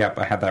too. Yep,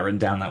 I had that written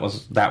down.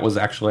 That was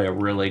actually a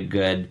really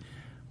good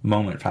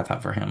moment, I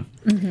thought, for him.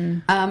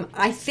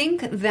 I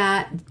think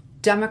that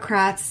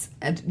Democrats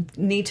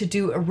need to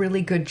do a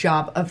really good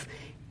job of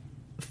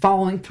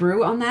following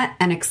through on that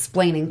and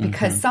explaining,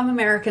 because some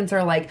Americans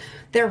are like,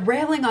 they're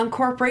railing on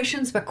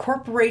corporations, but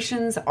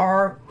corporations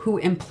are who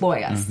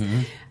employ us.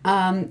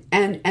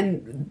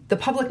 And the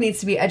public needs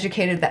to be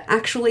educated that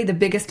actually the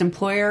biggest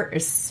employer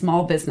is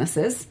small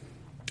businesses,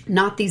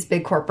 not these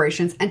big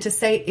corporations, and to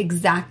say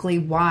exactly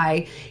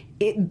why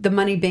the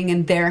money being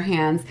in their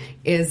hands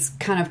is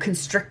kind of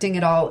constricting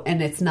it all,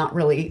 and it's not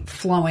really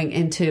flowing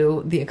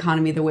into the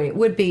economy the way it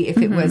would be if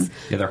it was.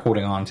 Yeah, they're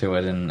holding on to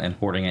it and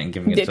hoarding it and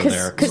giving it to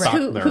their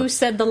Because who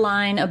said the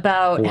line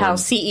about how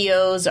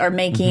CEOs are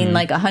making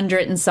like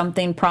 100 and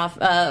something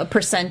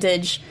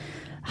percentage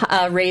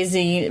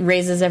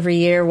raises every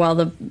year, while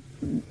the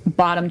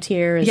bottom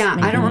tier is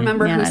I don't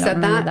remember who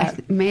said that.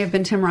 It may have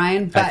been Tim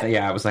Ryan, but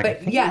I was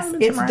like, but yes,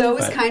 it's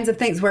those kinds of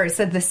things where it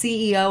said the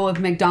CEO of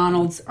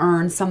McDonald's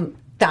earns some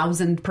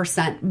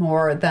 1,000%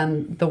 more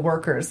than the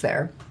workers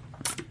there.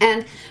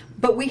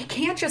 But we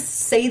can't just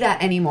say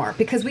that anymore,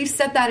 because we've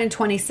said that in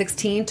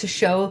 2016 to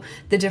show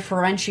the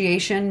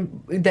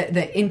differentiation,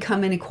 the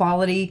income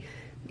inequality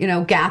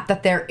gap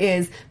that there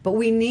is, but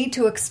we need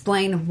to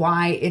explain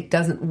why it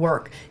doesn't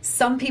work.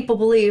 Some people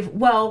believe,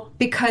 well,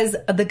 because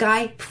the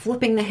guy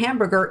flipping the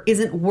hamburger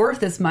isn't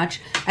worth as much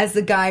as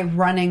the guy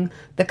running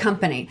the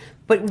company.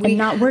 But and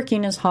not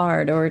working as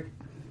hard or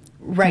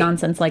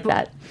nonsense like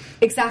that.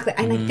 Exactly.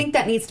 And I think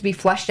that needs to be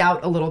fleshed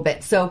out a little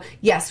bit. So,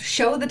 yes,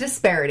 show the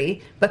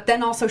disparity, but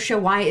then also show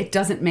why it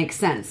doesn't make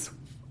sense.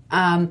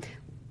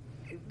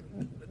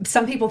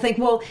 some people think,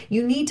 well,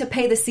 you need to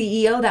pay the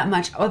CEO that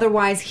much,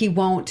 otherwise he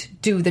won't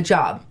do the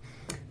job.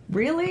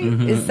 Really?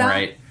 Is that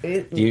right?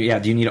 Do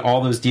you need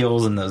all those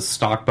deals and those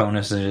stock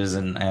bonuses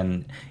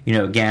and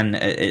again,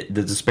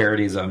 the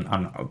disparities on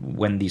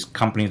when these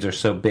companies are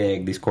so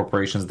big, these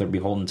corporations, they're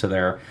beholden to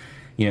their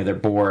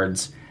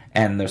boards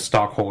and their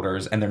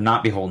stockholders, and they're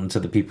not beholden to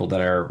the people that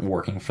are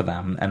working for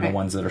them and the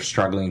ones that are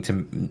struggling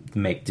to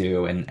make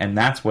do. And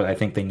that's what I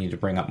think they need to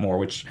bring up more,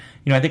 which,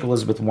 I think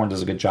Elizabeth Warren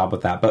does a good job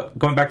with that. But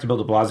going back to Bill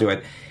de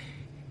Blasio,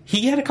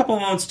 he had a couple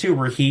of moments, too,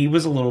 where he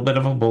was a little bit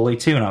of a bully,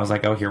 too. And I was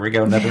like, oh, here we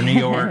go, another New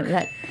York,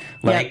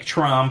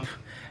 Trump.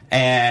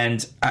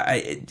 And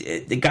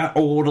it got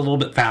old a little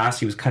bit fast.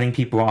 He was cutting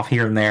people off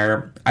here and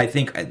there. I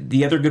think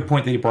the other good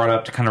point that he brought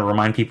up to kind of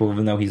remind people,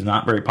 even though he's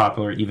not very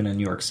popular, even in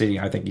New York City,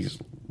 I think he's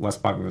less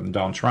popular than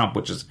Donald Trump,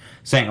 which is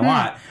saying a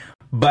lot.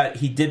 But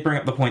he did bring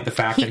up the point, the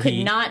fact that he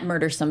could not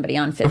murder somebody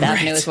on Fifth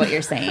Avenue is what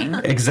you're saying.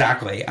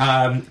 Exactly.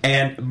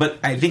 But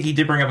I think he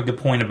did bring up a good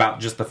point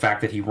about just the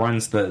fact that he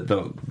runs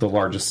the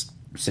largest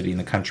city in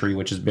the country,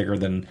 which is bigger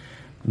than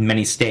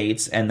many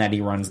states, and that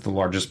he runs the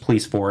largest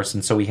police force.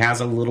 And so he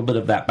has a little bit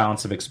of that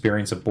balance of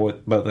experience of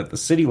both at the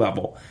city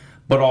level,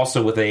 but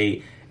also with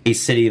a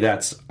city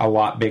that's a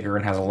lot bigger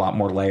and has a lot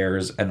more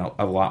layers and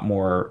a lot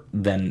more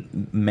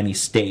than many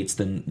states,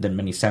 than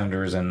many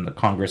senators and the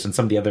Congress and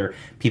some of the other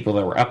people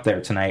that were up there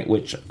tonight,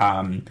 which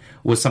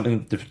was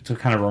something to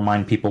kind of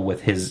remind people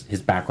with his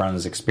background,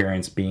 his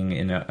experience being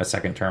in a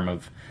second term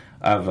of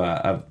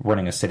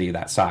running a city of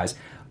that size.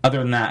 Other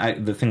than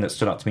that, the thing that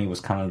stood out to me was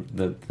kind of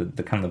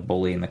the kind of the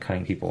bully and the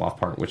cutting people off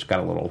part, which got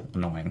a little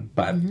annoying.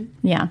 But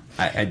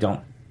I don't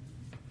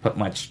put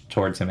much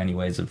towards him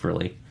anyways of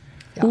really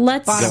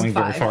Let's going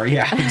very far.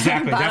 Yeah,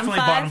 exactly. Bottom Definitely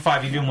five. Bottom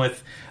five. You're doing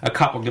with a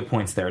couple good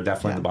points there.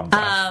 Definitely the bottom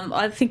five.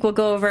 I think we'll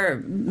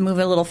move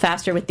a little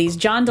faster with these.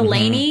 John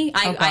Delaney.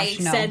 I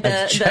said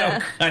That's a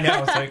joke. I know. I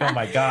was like, oh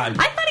my god.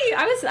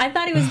 I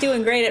thought he was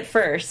doing great at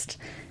first.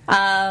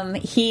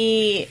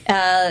 He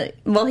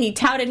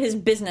touted his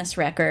business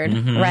record,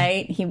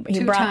 right? He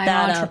brought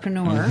that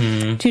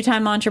entrepreneur. up.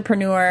 Two-time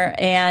entrepreneur,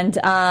 and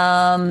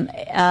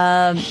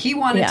he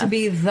wanted to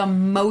be the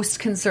most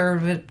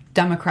conservative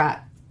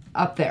Democrat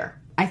up there.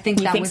 I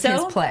think that was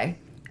his play.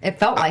 It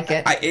felt like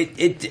it.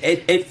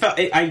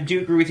 I do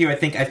agree with you.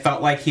 I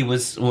felt like he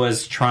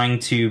was trying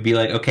to be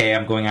like, okay,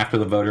 I'm going after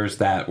the voters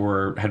that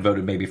had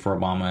voted maybe for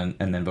Obama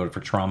and then voted for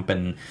Trump,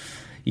 and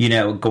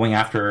going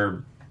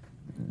after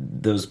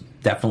those.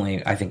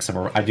 Definitely, I think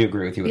I do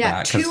agree with you with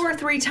that. Yeah, 2 or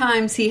 3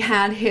 times he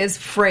had his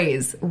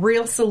phrase,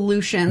 real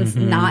solutions,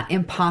 not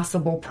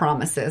impossible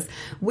promises,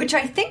 which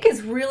I think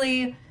is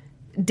really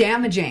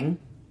damaging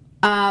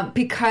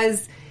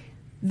because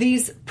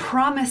these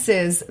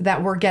promises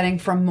that we're getting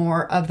from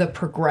more of the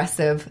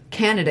progressive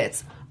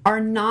candidates are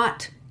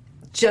not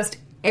just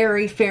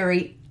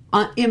airy-fairy,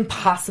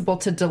 impossible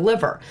to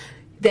deliver.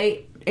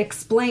 They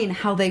explain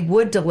how they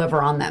would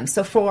deliver on them.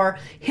 So for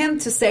him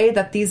to say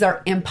that these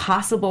are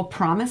impossible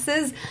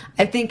promises,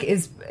 I think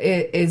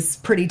is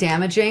pretty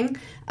damaging,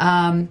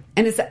 and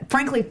it's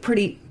frankly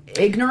pretty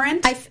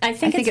ignorant. I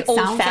think it's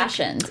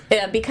old-fashioned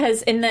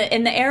because in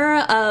the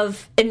era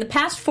of in the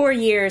past 4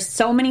 years,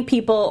 so many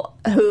people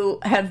who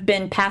have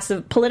been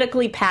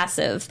politically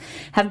passive,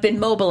 have been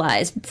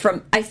mobilized.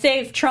 I say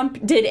if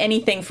Trump did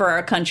anything for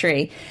our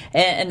country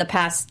in the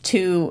past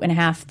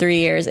 2.5, 3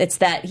 years, it's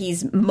that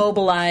he's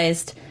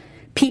mobilized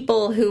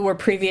people who were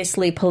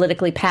previously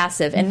politically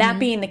passive, and that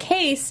being the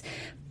case,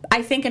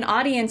 I think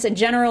a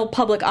general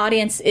public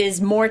audience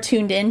is more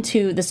tuned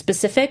into the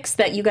specifics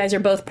that you guys are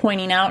both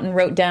pointing out and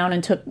wrote down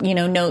and took,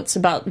 notes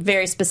about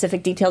very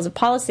specific details of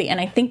policy. And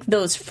I think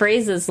those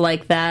phrases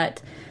like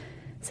that,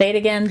 say it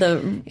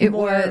again, it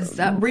was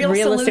real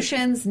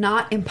solutions,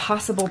 not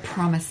impossible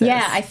promises.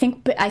 Yeah, I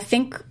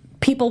think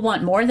people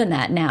want more than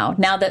that now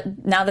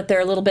that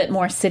they're a little bit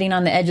more sitting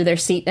on the edge of their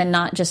seat and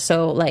not just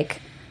so like.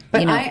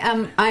 But I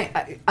am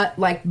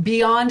like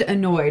beyond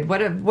annoyed.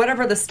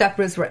 Whatever the step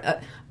was,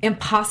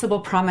 impossible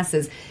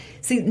promises.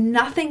 See,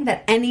 nothing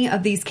that any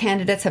of these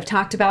candidates have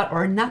talked about,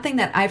 or nothing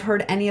that I've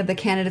heard any of the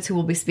candidates who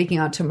will be speaking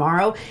on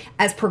tomorrow,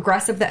 as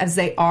progressive as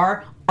they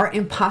are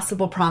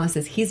impossible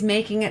promises. He's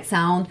making it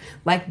sound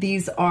like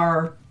these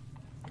are,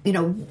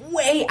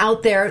 way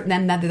out there,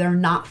 and that they're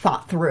not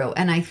thought through.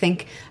 And I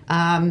think,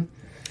 I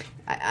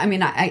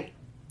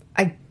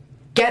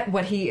get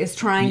what he is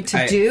trying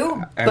to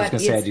do, but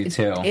I do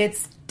too.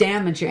 It's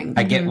damaging.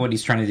 I get what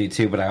he's trying to do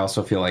too, but I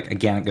also feel like,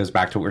 again, it goes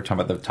back to what we were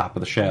talking about at the top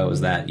of the show,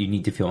 is that you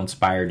need to feel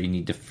inspired. You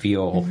need to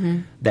feel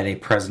that a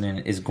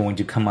president is going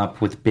to come up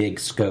with big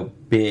scope,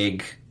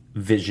 big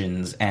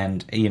visions,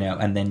 and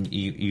and then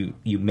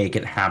you make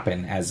it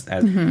happen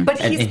but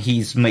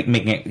he's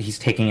making it, he's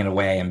taking it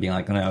away and being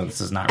like, no,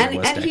 this is not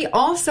realistic. And he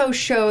also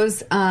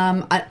shows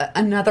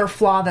another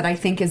flaw that I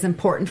think is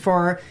important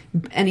for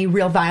any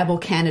real viable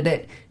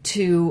candidate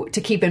to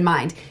keep in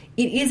mind.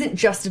 It isn't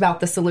just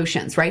about the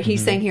solutions, right?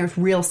 He's saying here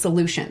real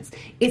solutions.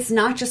 It's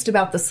not just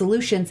about the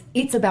solutions.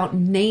 It's about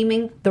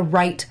naming the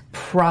right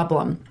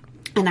problem.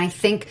 And I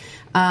think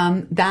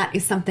that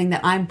is something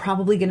that I'm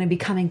probably going to be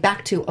coming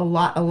back to a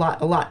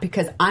lot,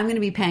 because I'm going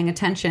to be paying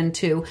attention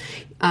to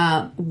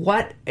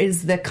what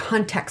is the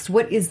context,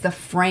 what is the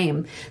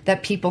frame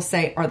that people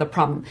say are the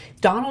problem.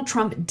 Donald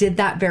Trump did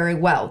that very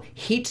well.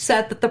 He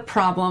said that the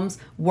problems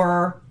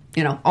were,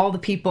 all the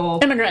people.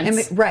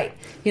 Immigrants. Right.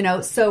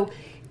 So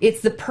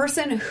it's the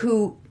person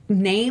who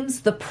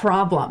names the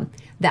problem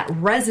that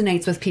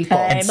resonates with people.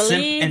 I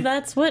believe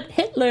that's what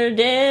Hitler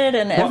did,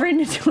 and every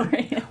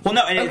notorious. Well,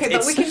 no, and okay,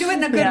 but we can do it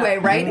in a good way,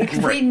 right? Because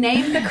we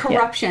name the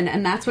corruption,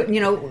 and that's what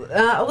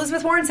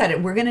Elizabeth Warren said.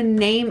 It. We're going to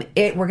name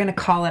it. We're going to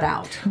call it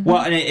out.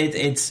 Well, and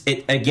it's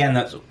again.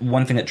 That's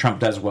one thing that Trump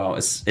does well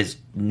is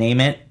name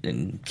it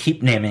and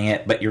keep naming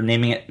it, but you're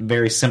naming it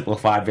very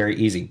simplified, very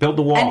easy. Build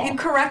the wall. And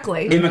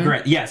incorrectly.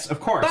 Immigrant, yes, of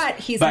course. But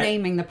he's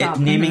naming the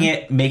problem. Naming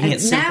it, making it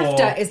simple.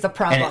 NAFTA is the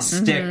problem. And it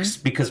sticks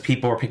because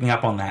people are picking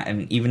up on that.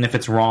 And even if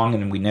it's wrong,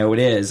 and we know it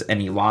is,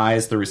 and he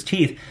lies through his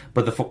teeth,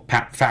 but the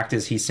fact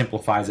is he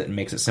simplifies it and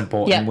makes it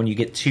simple. Yeah. And when you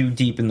get too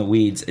deep in the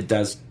weeds, it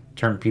does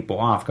turn people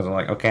off because they're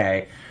like,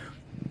 okay,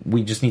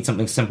 we just need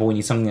something simple. We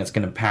need something that's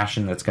going to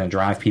passion, that's going to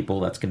drive people,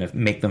 that's going to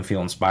make them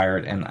feel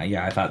inspired. And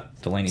I thought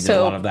Delaney did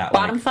a lot of that.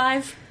 Bottom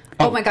 5?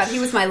 Oh my God, he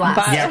was my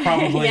last. Yeah,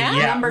 probably. Yeah?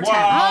 Number 10.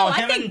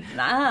 I think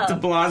De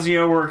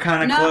Blasio were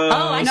kind of close.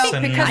 I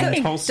think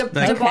because De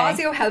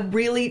Blasio had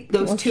really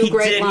those two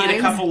great lines. He had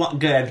a couple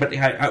good, but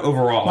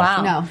overall,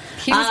 wow. No,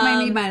 he was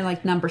maybe my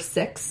number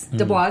 6,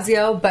 De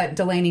Blasio, but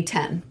Delaney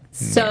 10.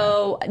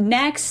 So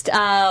next,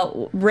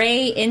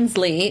 Ray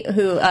Inslee,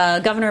 who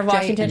governor of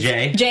Washington.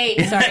 Jay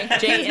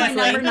My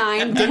number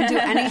 9 didn't do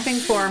anything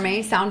for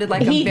me. Sounded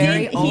like a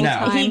very old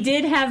time. He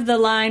did have the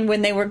line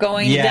when they were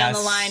going down the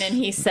line, and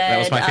he said, that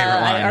was my favorite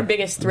line. "Our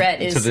biggest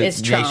threat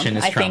is Trump."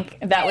 I think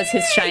that was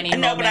his shining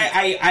moment. No, but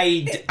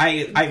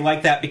I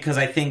like that because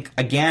I think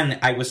again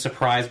I was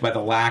surprised by the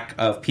lack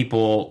of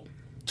people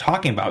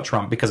talking about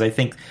Trump, because I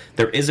think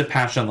there is a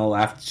passion on the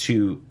left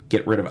to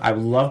get rid of. I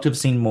would love to have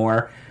seen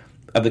more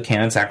of the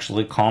candidates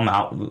actually call him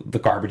out the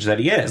garbage that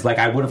he is. Like,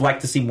 I would have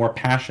liked to see more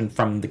passion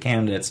from the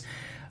candidates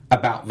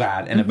about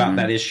that and about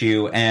that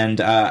issue.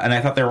 And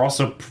I thought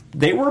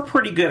they were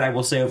pretty good, I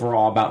will say,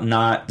 overall, about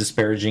not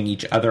disparaging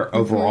each other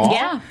overall.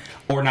 Yeah.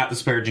 Or not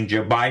disparaging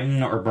Joe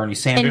Biden or Bernie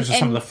Sanders or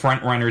some of the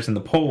front runners in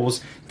the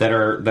polls that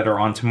are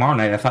on tomorrow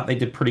night. I thought they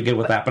did pretty good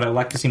with that, but I'd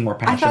like to see more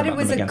passion. I thought it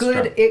was a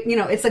good,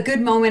 it's a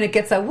good moment. It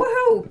gets a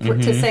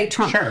woohoo to say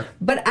Trump. Sure.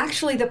 But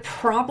actually, the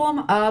problem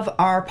of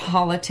our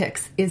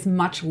politics is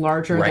much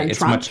larger than it's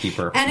Trump. Much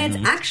deeper. And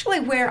it's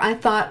actually where I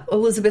thought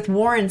Elizabeth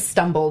Warren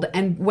stumbled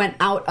and went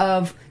out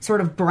of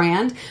sort of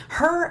brand.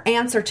 Her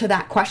answer to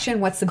that question,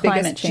 what's the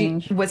climate biggest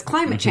change, was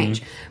climate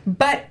change.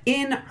 But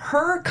in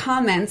her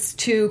comments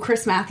to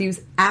Chris Matthews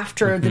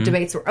after the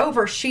debates were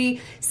over,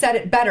 she said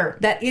it better,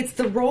 that it's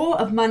the role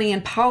of money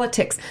in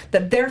politics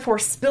that therefore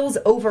spills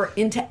over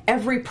into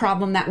every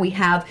problem that we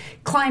have.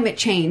 Climate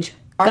change,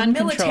 our gun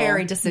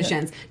military control.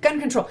 decisions, gun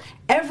control,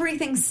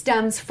 everything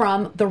stems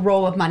from the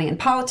role of money in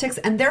politics,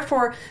 and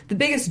therefore the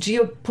biggest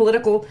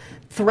geopolitical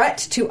threat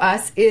to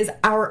us is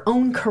our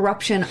own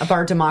corruption of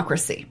our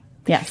democracy.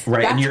 Yes.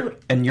 Right,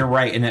 and you're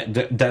right, and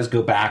it does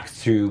go back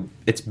to,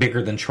 it's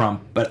bigger than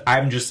Trump, but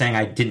I'm just saying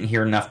I didn't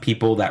hear enough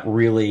people that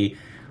really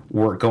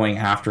were going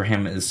after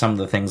him as some of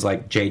the things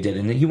like Jay did,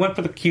 and he went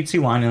for the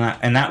cutesy line,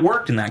 and that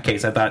worked in that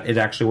case. I thought it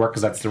actually worked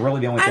because that's really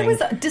the only thing. I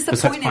was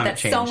disappointed that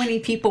so many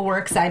people were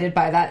excited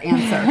by that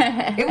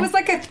answer. It was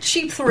like a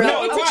cheap thrill.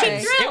 No, It's a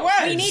cheap thrill. It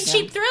was. We need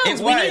cheap thrills. It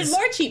We was. needed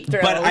more cheap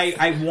thrills. But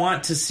I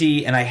want to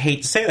see, and I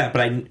hate to say that,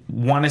 but I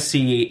want to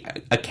see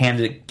a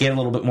candidate get a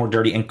little bit more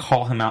dirty and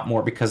call him out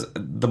more, because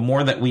the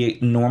more that we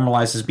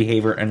normalize his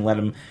behavior and let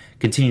him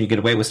continue to get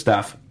away with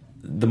stuff,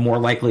 the more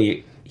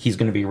likely he's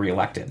going to be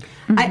reelected.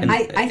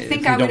 I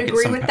think I would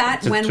agree with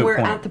that when we're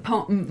at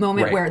the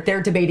moment where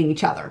they're debating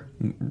each other.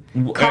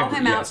 Call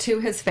him out to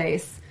his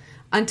face.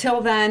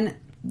 Until then,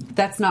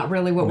 that's not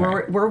really what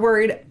we're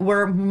worried.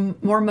 We're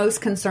more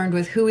most concerned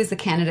with who is the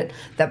candidate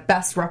that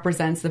best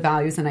represents the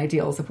values and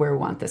ideals of where we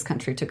want this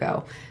country to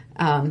go.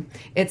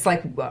 It's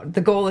like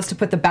the goal is to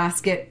put the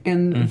basket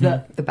in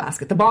the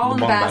basket, the ball in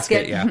the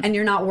basket, and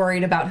you're not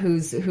worried about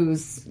who's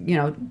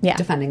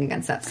defending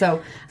against that.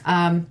 So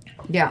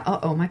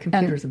my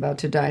computer's about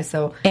to die.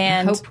 So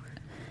I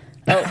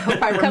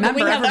hope I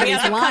remember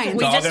everybody's lines.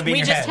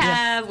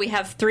 We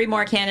have 3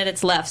 more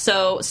candidates left.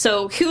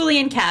 So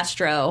Julian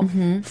Castro,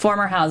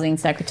 former housing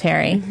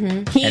secretary,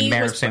 he and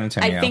mayor of San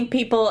Antonio. I think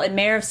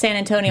mayor of San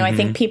Antonio. I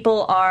think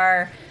people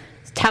are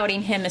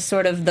touting him as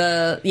sort of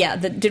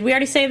did we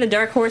already say the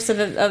dark horse of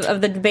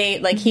the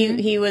debate? Like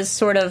he was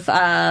sort of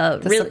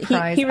really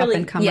he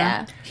really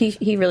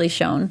he really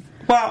shone.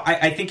 Well,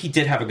 I think he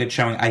did have a good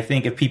showing. I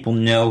think if people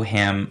know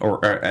him,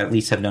 or at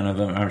least have known of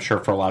him, I'm sure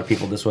for a lot of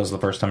people this was the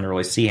first time to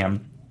really see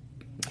him.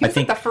 He was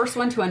the first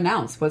one to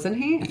announce, wasn't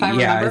he? If I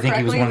remember I think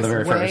correctly, he was one of the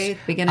very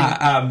first. Beginning.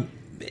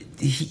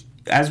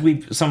 As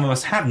some of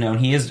us have known,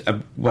 he is,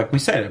 like we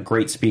said, a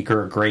great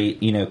speaker, a great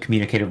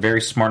communicator,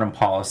 very smart on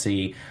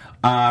policy.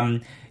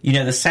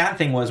 The sad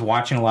thing was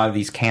watching a lot of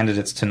these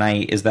candidates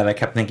tonight is that I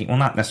kept thinking, well,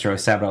 not necessarily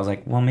sad, but I was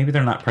like, well, maybe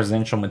they're not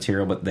presidential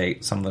material, but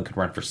some of them could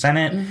run for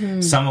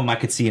Senate. Some of them I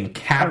could see in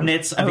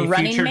cabinets of a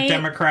future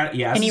Democrat.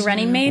 Yes. Any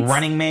running mates?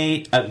 Running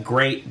mate,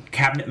 great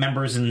cabinet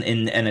members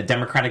in a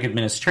Democratic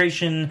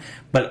administration.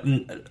 But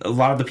a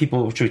lot of the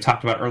people which we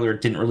talked about earlier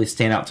didn't really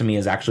stand out to me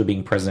as actually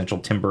being presidential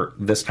timber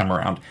this time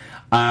around.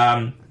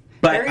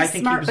 But very I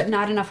think smart, but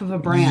not enough of a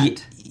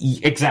brand.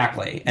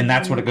 Exactly, and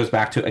that's what it goes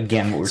back to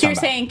again. What we're so you're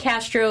talking saying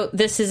Castro,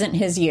 this isn't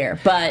his year,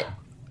 but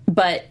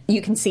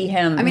you can see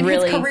him. I mean,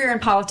 really... his career in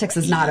politics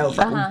is not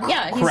over.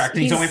 Yeah, correct.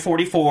 He's only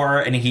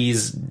 44, and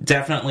he's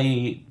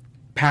definitely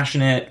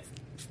passionate.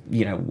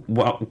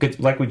 Good,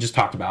 like we just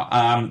talked about.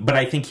 But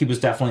I think he was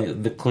definitely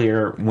the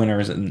clear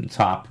winners in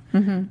top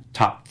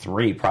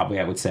three, probably.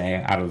 I would say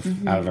out of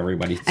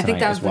everybody tonight. I think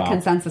that was as well. the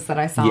consensus that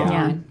I saw.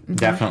 Yeah,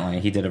 definitely.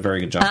 He did a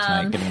very good job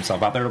tonight getting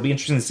himself out there. It'll be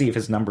interesting to see if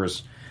his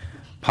numbers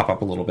pop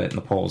up a little bit in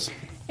the polls.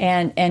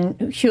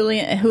 And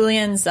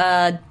Julian's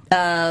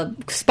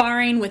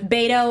sparring with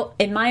Beto,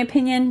 in my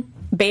opinion,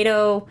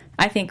 Beto,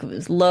 I think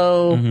was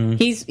low.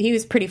 He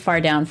was pretty far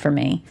down for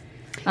me.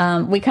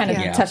 We kind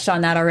of touched on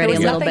that already a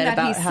little bit that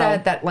about he how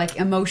said that like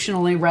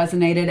emotionally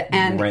resonated,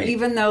 and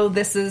even though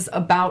this is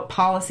about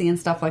policy and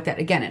stuff like that,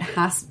 again,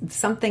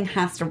 something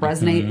has to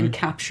resonate and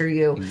capture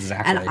you.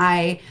 Exactly.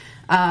 And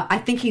I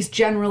think he's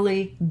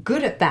generally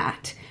good at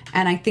that.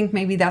 And I think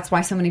maybe that's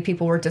why so many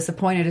people were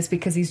disappointed, is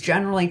because he's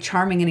generally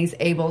charming and he's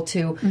able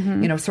to,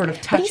 sort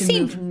of touch. But he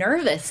seemed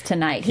nervous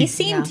tonight. He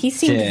seemed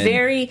did.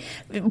 very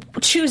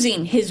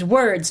choosing his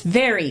words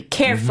very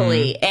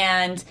carefully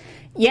and.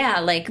 Yeah,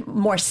 like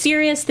more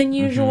serious than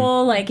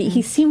usual. Like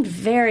he seemed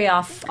very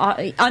off,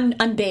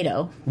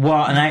 unbeto.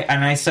 Well, and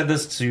I said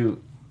this to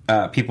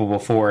people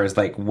before, is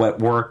like what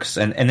works,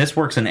 and this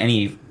works in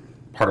any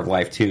part of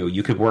life too.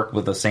 You could work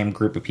with the same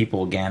group of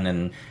people again,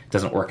 and it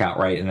doesn't work out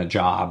right in a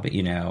job,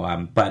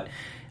 But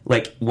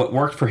like what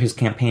worked for his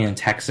campaign in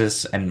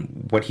Texas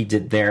and what he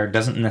did there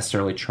doesn't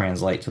necessarily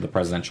translate to the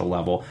presidential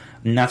level,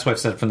 and that's why I've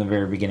said from the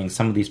very beginning,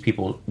 some of these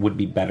people would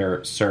be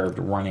better served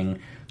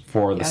running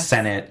for the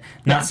Senate.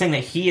 Not saying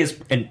that he is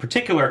in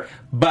particular,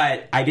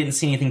 but I didn't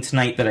see anything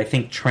tonight that I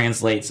think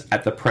translates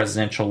at the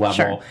presidential level.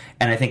 Sure.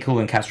 And I think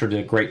Julian Castro did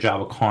a great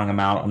job of calling him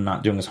out on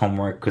not doing his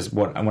homework, because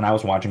when I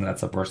was watching, that's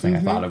the first thing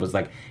I thought. It was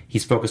like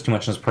he's focused too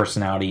much on his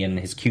personality and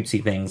his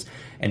cutesy things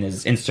and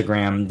his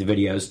Instagram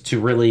videos to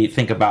really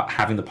think about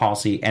having the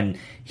policy. And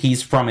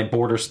he's from a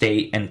border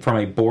state and from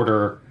a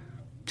border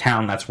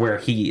town. That's where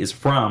he is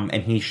from,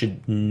 and he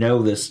should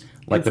know this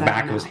like the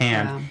back of his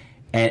hand. Yeah.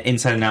 And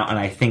inside and out, and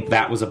I think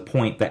that was a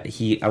point that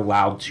he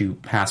allowed to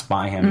pass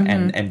by him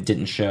and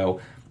didn't show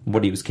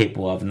what he was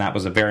capable of, and that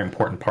was a very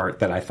important part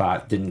that I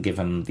thought didn't give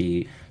him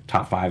the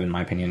top five, in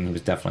my opinion. He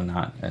was definitely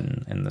not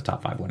in the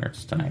top five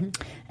winners tonight.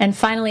 And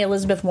finally,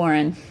 Elizabeth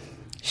Warren.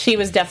 She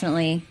was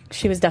definitely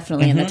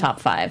in the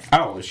top five.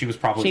 Oh, she was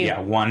probably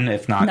one,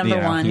 if not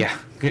number one. Yeah,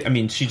 I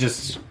mean, she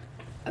just.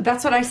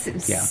 That's what I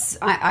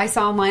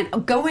saw online.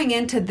 Going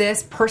into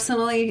this,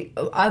 personally,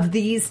 of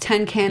these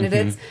 10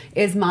 candidates,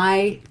 is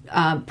my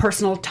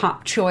personal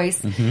top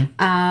choice.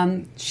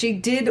 She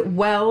did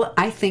well,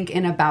 I think,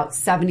 in about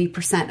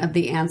 70% of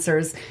the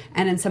answers,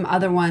 and in some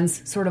other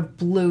ones sort of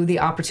blew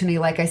the opportunity,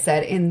 like I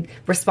said, in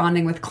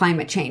responding with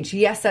climate change.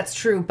 Yes, that's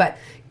true, but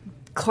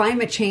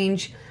climate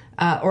change...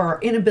 or our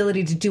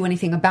inability to do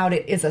anything about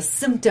it is a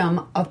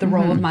symptom of the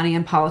role of money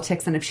in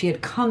politics. And if she had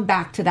come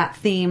back to that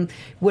theme,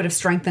 would have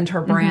strengthened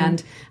her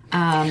brand.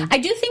 I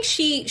do think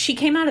she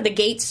came out of the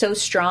gate so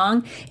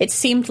strong. It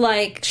seemed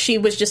like she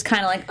was just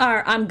kind of like,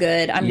 I'm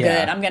good. I'm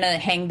good. I'm going to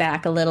hang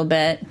back a little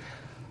bit.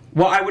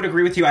 Well, I would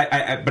agree with you,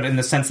 but in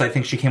the sense that I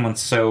think she came on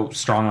so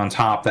strong on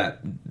top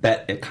that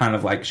it kind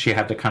of like she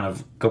had to kind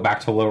of go back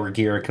to lower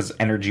gear, because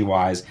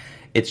energy-wise,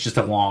 it's just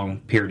a long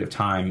period of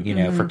time,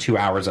 for 2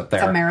 hours up there.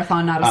 It's a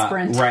marathon, not a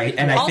sprint. Right.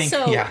 And I think,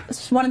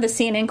 one of the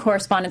CNN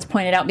correspondents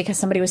pointed out, because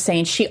somebody was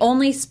saying she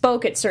only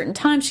spoke at certain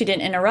times. She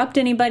didn't interrupt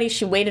anybody.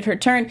 She waited her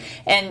turn.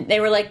 And they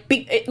were like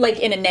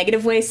in a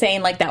negative way,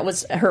 saying like that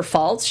was her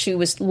fault. She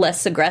was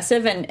less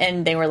aggressive.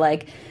 And they were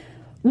like,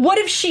 what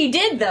if she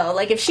did, though?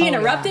 Like, if she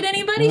interrupted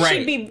anybody,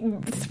 she'd be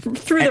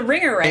through the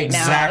ringer right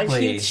now.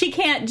 She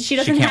can't. She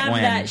doesn't have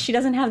win. That. She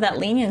doesn't have that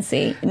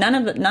leniency. None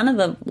of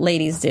the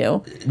ladies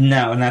do.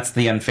 No, and that's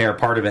the unfair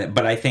part of it.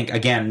 But I think,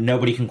 again,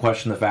 nobody can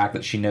question the fact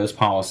that she knows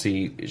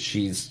policy.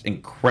 She's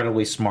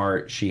incredibly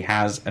smart. She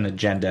has an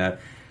agenda.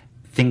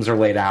 Things are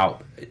laid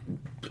out.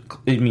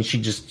 I mean,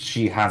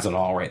 she has it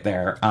all right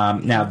there.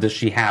 Now, does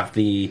she have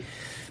the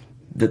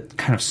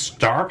kind of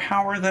star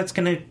power that's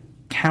going to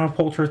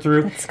catapult her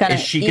through? Is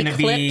she going to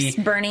be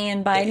Bernie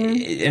and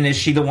Biden? And is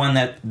she the one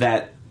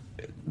that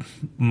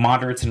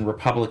moderates and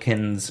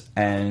Republicans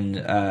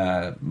and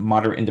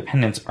moderate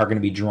independents are going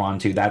to be drawn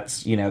to?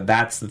 That's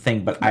the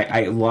thing. But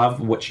I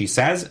love what she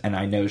says, and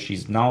I know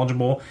she's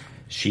knowledgeable.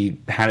 She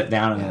had it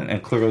down,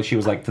 and clearly she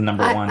was like the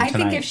number one tonight. I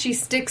think if she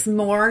sticks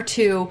more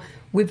to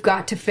we've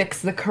got to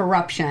fix the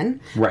corruption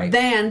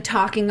than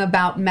talking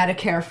about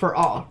Medicare for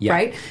all,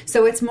 right?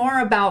 So it's more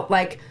about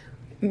like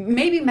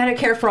maybe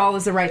Medicare for all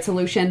is the right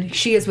solution.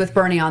 She is with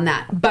Bernie on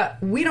that. But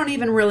we don't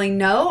even really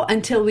know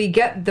until we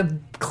get the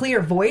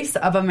clear voice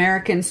of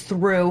Americans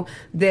through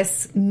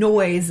this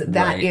noise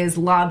that is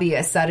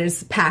lobbyists, that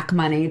is PAC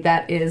money,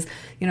 that is,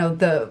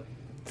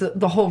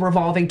 the whole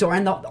revolving door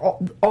and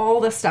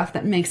all the stuff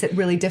that makes it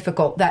really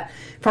difficult. That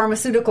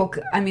pharmaceutical,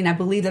 I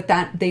believe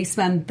that they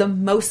spend the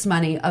most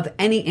money of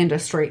any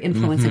industry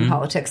influencing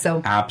politics.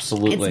 So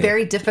absolutely, it's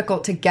very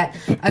difficult to get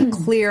a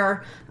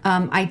clear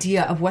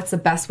idea of what's the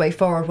best way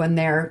forward when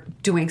they're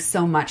doing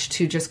so much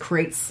to just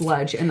create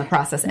sludge in the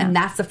process. And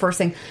that's the first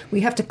thing.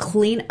 We have to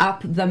clean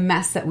up the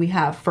mess that we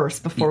have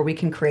first before we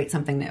can create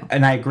something new.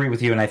 And I agree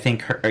with you. And I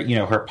think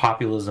her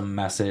populism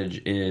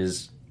message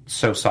is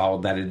so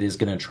solid that it is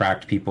going to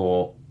attract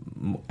people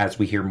as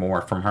we hear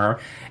more from her.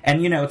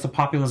 And, it's a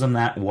populism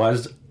that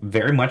was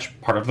very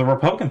much part of the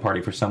Republican Party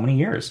for so many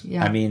years.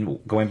 Yeah.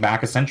 Going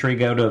back a century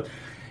ago to,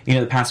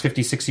 the past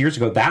 56 years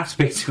ago, that's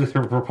basically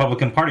the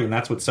Republican Party. And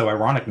that's what's so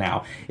ironic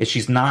now, is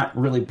she's not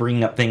really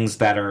bringing up things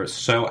that are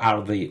so out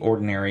of the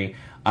ordinary.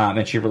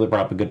 And she really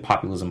brought up a good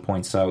populism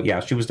point. So,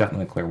 yeah, she was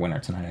definitely a clear winner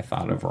tonight, I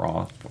thought,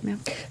 overall. Yeah.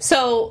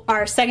 So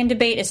our second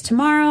debate is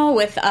tomorrow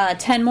with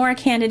 10 more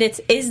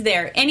candidates. Is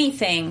there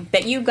anything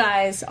that you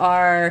guys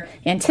are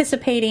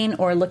anticipating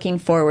or looking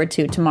forward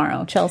to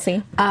tomorrow?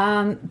 Chelsea?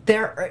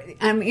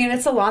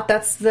 It's a lot.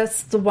 That's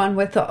the one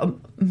with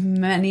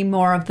many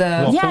more of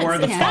the... It's got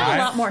a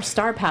lot more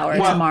star power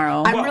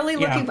tomorrow.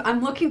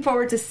 I'm looking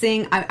forward to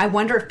seeing... I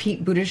wonder if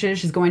Pete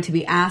Buttigieg is going to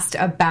be asked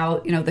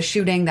about, the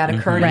shooting that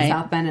occurred in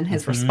South Bend and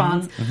his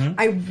response.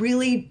 I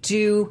really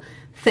do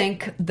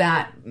think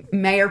that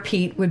Mayor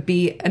Pete would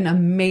be an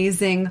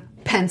amazing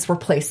Pence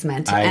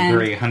replacement. I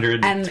agree,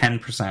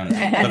 110%.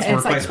 Let's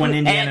replace one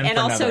Indian and for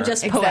also another.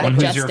 Just poetic one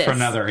justice. Hoosier for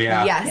another,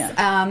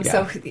 Yes.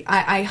 So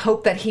I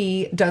hope that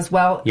he does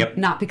well,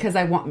 not because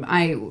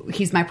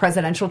he's my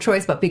presidential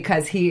choice, but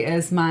because he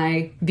is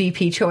my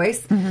VP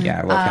choice.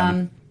 Yeah, I love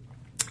him.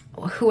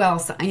 Who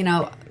else?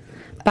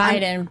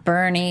 Biden,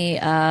 Bernie.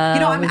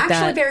 I'm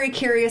actually very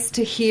curious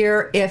to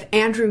hear if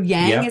Andrew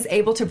Yang is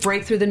able to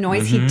break through the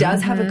noise. He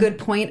does have a good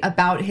point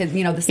about his,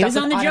 the stuff he was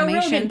on the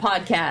automation. Joe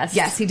Rogan podcast.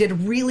 Yes, he did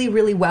really,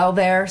 really well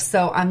there.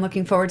 So I'm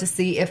looking forward to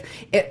see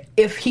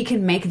if he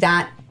can make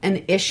that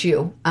an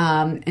issue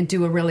and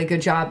do a really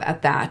good job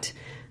at that.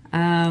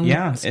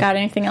 Scott,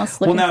 anything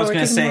else? I was going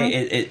to say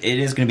it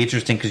is going to be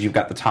interesting because you've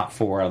got the top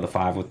 4 out of the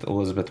 5 with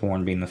Elizabeth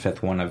Warren being the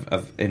 5th one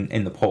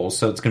in the polls.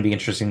 So it's going to be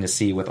interesting to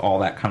see with all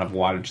that kind of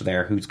wattage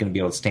there who's going to be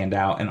able to stand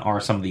out, and are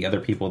some of the other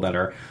people that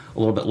are a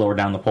little bit lower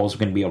down the polls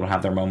going to be able to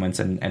have their moments,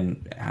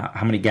 and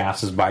how many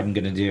gaffes is Biden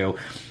going to do?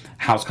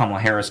 How's Kamala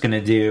Harris going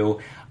to do?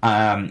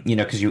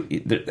 Because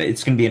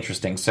it's going to be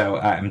interesting. So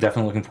I'm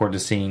definitely looking forward to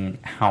seeing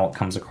how it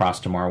comes across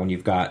tomorrow when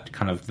you've got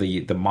kind of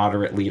the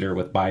moderate leader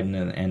with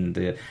Biden and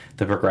the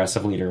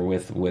progressive leader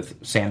with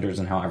Sanders,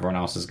 and how everyone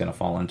else is going to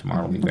fall in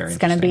tomorrow. It'll be very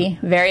interesting. It's going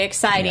to be very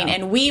exciting. Yeah.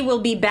 And we will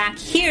be back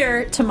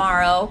here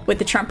tomorrow with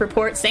the Trump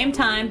Report, same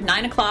time,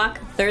 9 o'clock,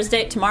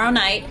 Thursday, tomorrow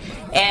night.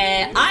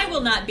 And I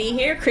will not be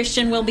here.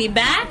 Christian will be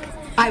back.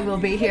 I will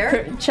be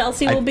here.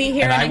 Chelsea will be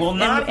here. And I will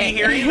not be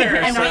here either.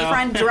 And our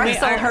friend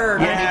Drexel Hurd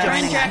will be joining us.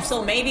 Friend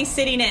Drexel may be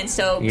sitting in.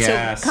 So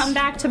come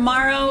back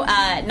tomorrow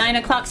at 9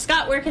 o'clock.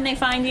 Scott, where can they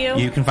find you?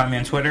 You can find me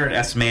on Twitter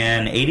at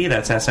SMAN80.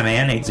 That's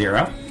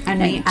SMAN80. And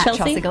me at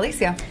Chelsea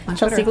Galicia.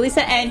 Chelsea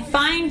Galicia. And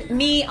find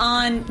me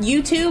on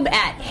YouTube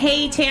at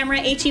Hey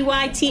Tamra,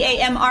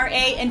 HeyTamra.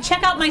 And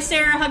check out my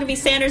Sarah Huckabee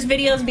Sanders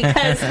videos,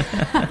 because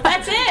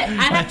that's it.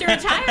 I have to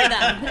retire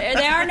them.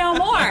 There are no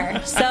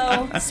more.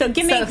 So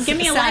give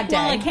me a like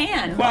while I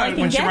can. Well,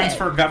 when she runs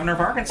for governor of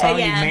Arkansas, you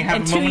may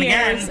have a moment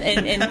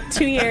again. In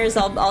 2 years,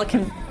 I'll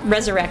can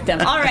resurrect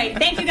them. All right.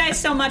 Thank you guys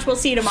so much. We'll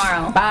see you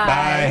tomorrow.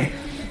 Bye.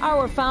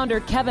 Our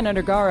founder, Kevin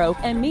Undergaro,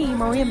 and me,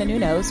 Maria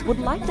Menounos, would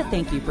like to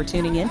thank you for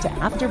tuning in to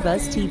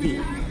AfterBuzz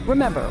TV.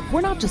 Remember,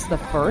 we're not just the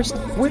first,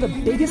 we're the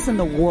biggest in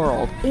the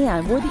world,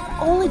 and we're the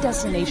only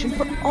destination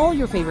for all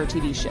your favorite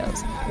TV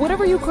shows.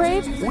 Whatever you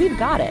crave, we've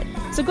got it.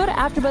 So go to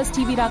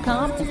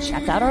AfterBuzzTV.com and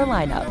check out our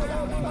lineup.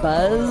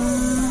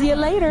 Buzz you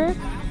later.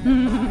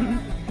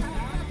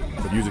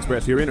 The views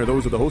expressed herein are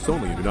those of the hosts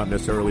only and do not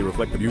necessarily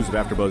reflect the views of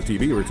AfterBuzz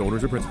TV or its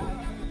owners or principals.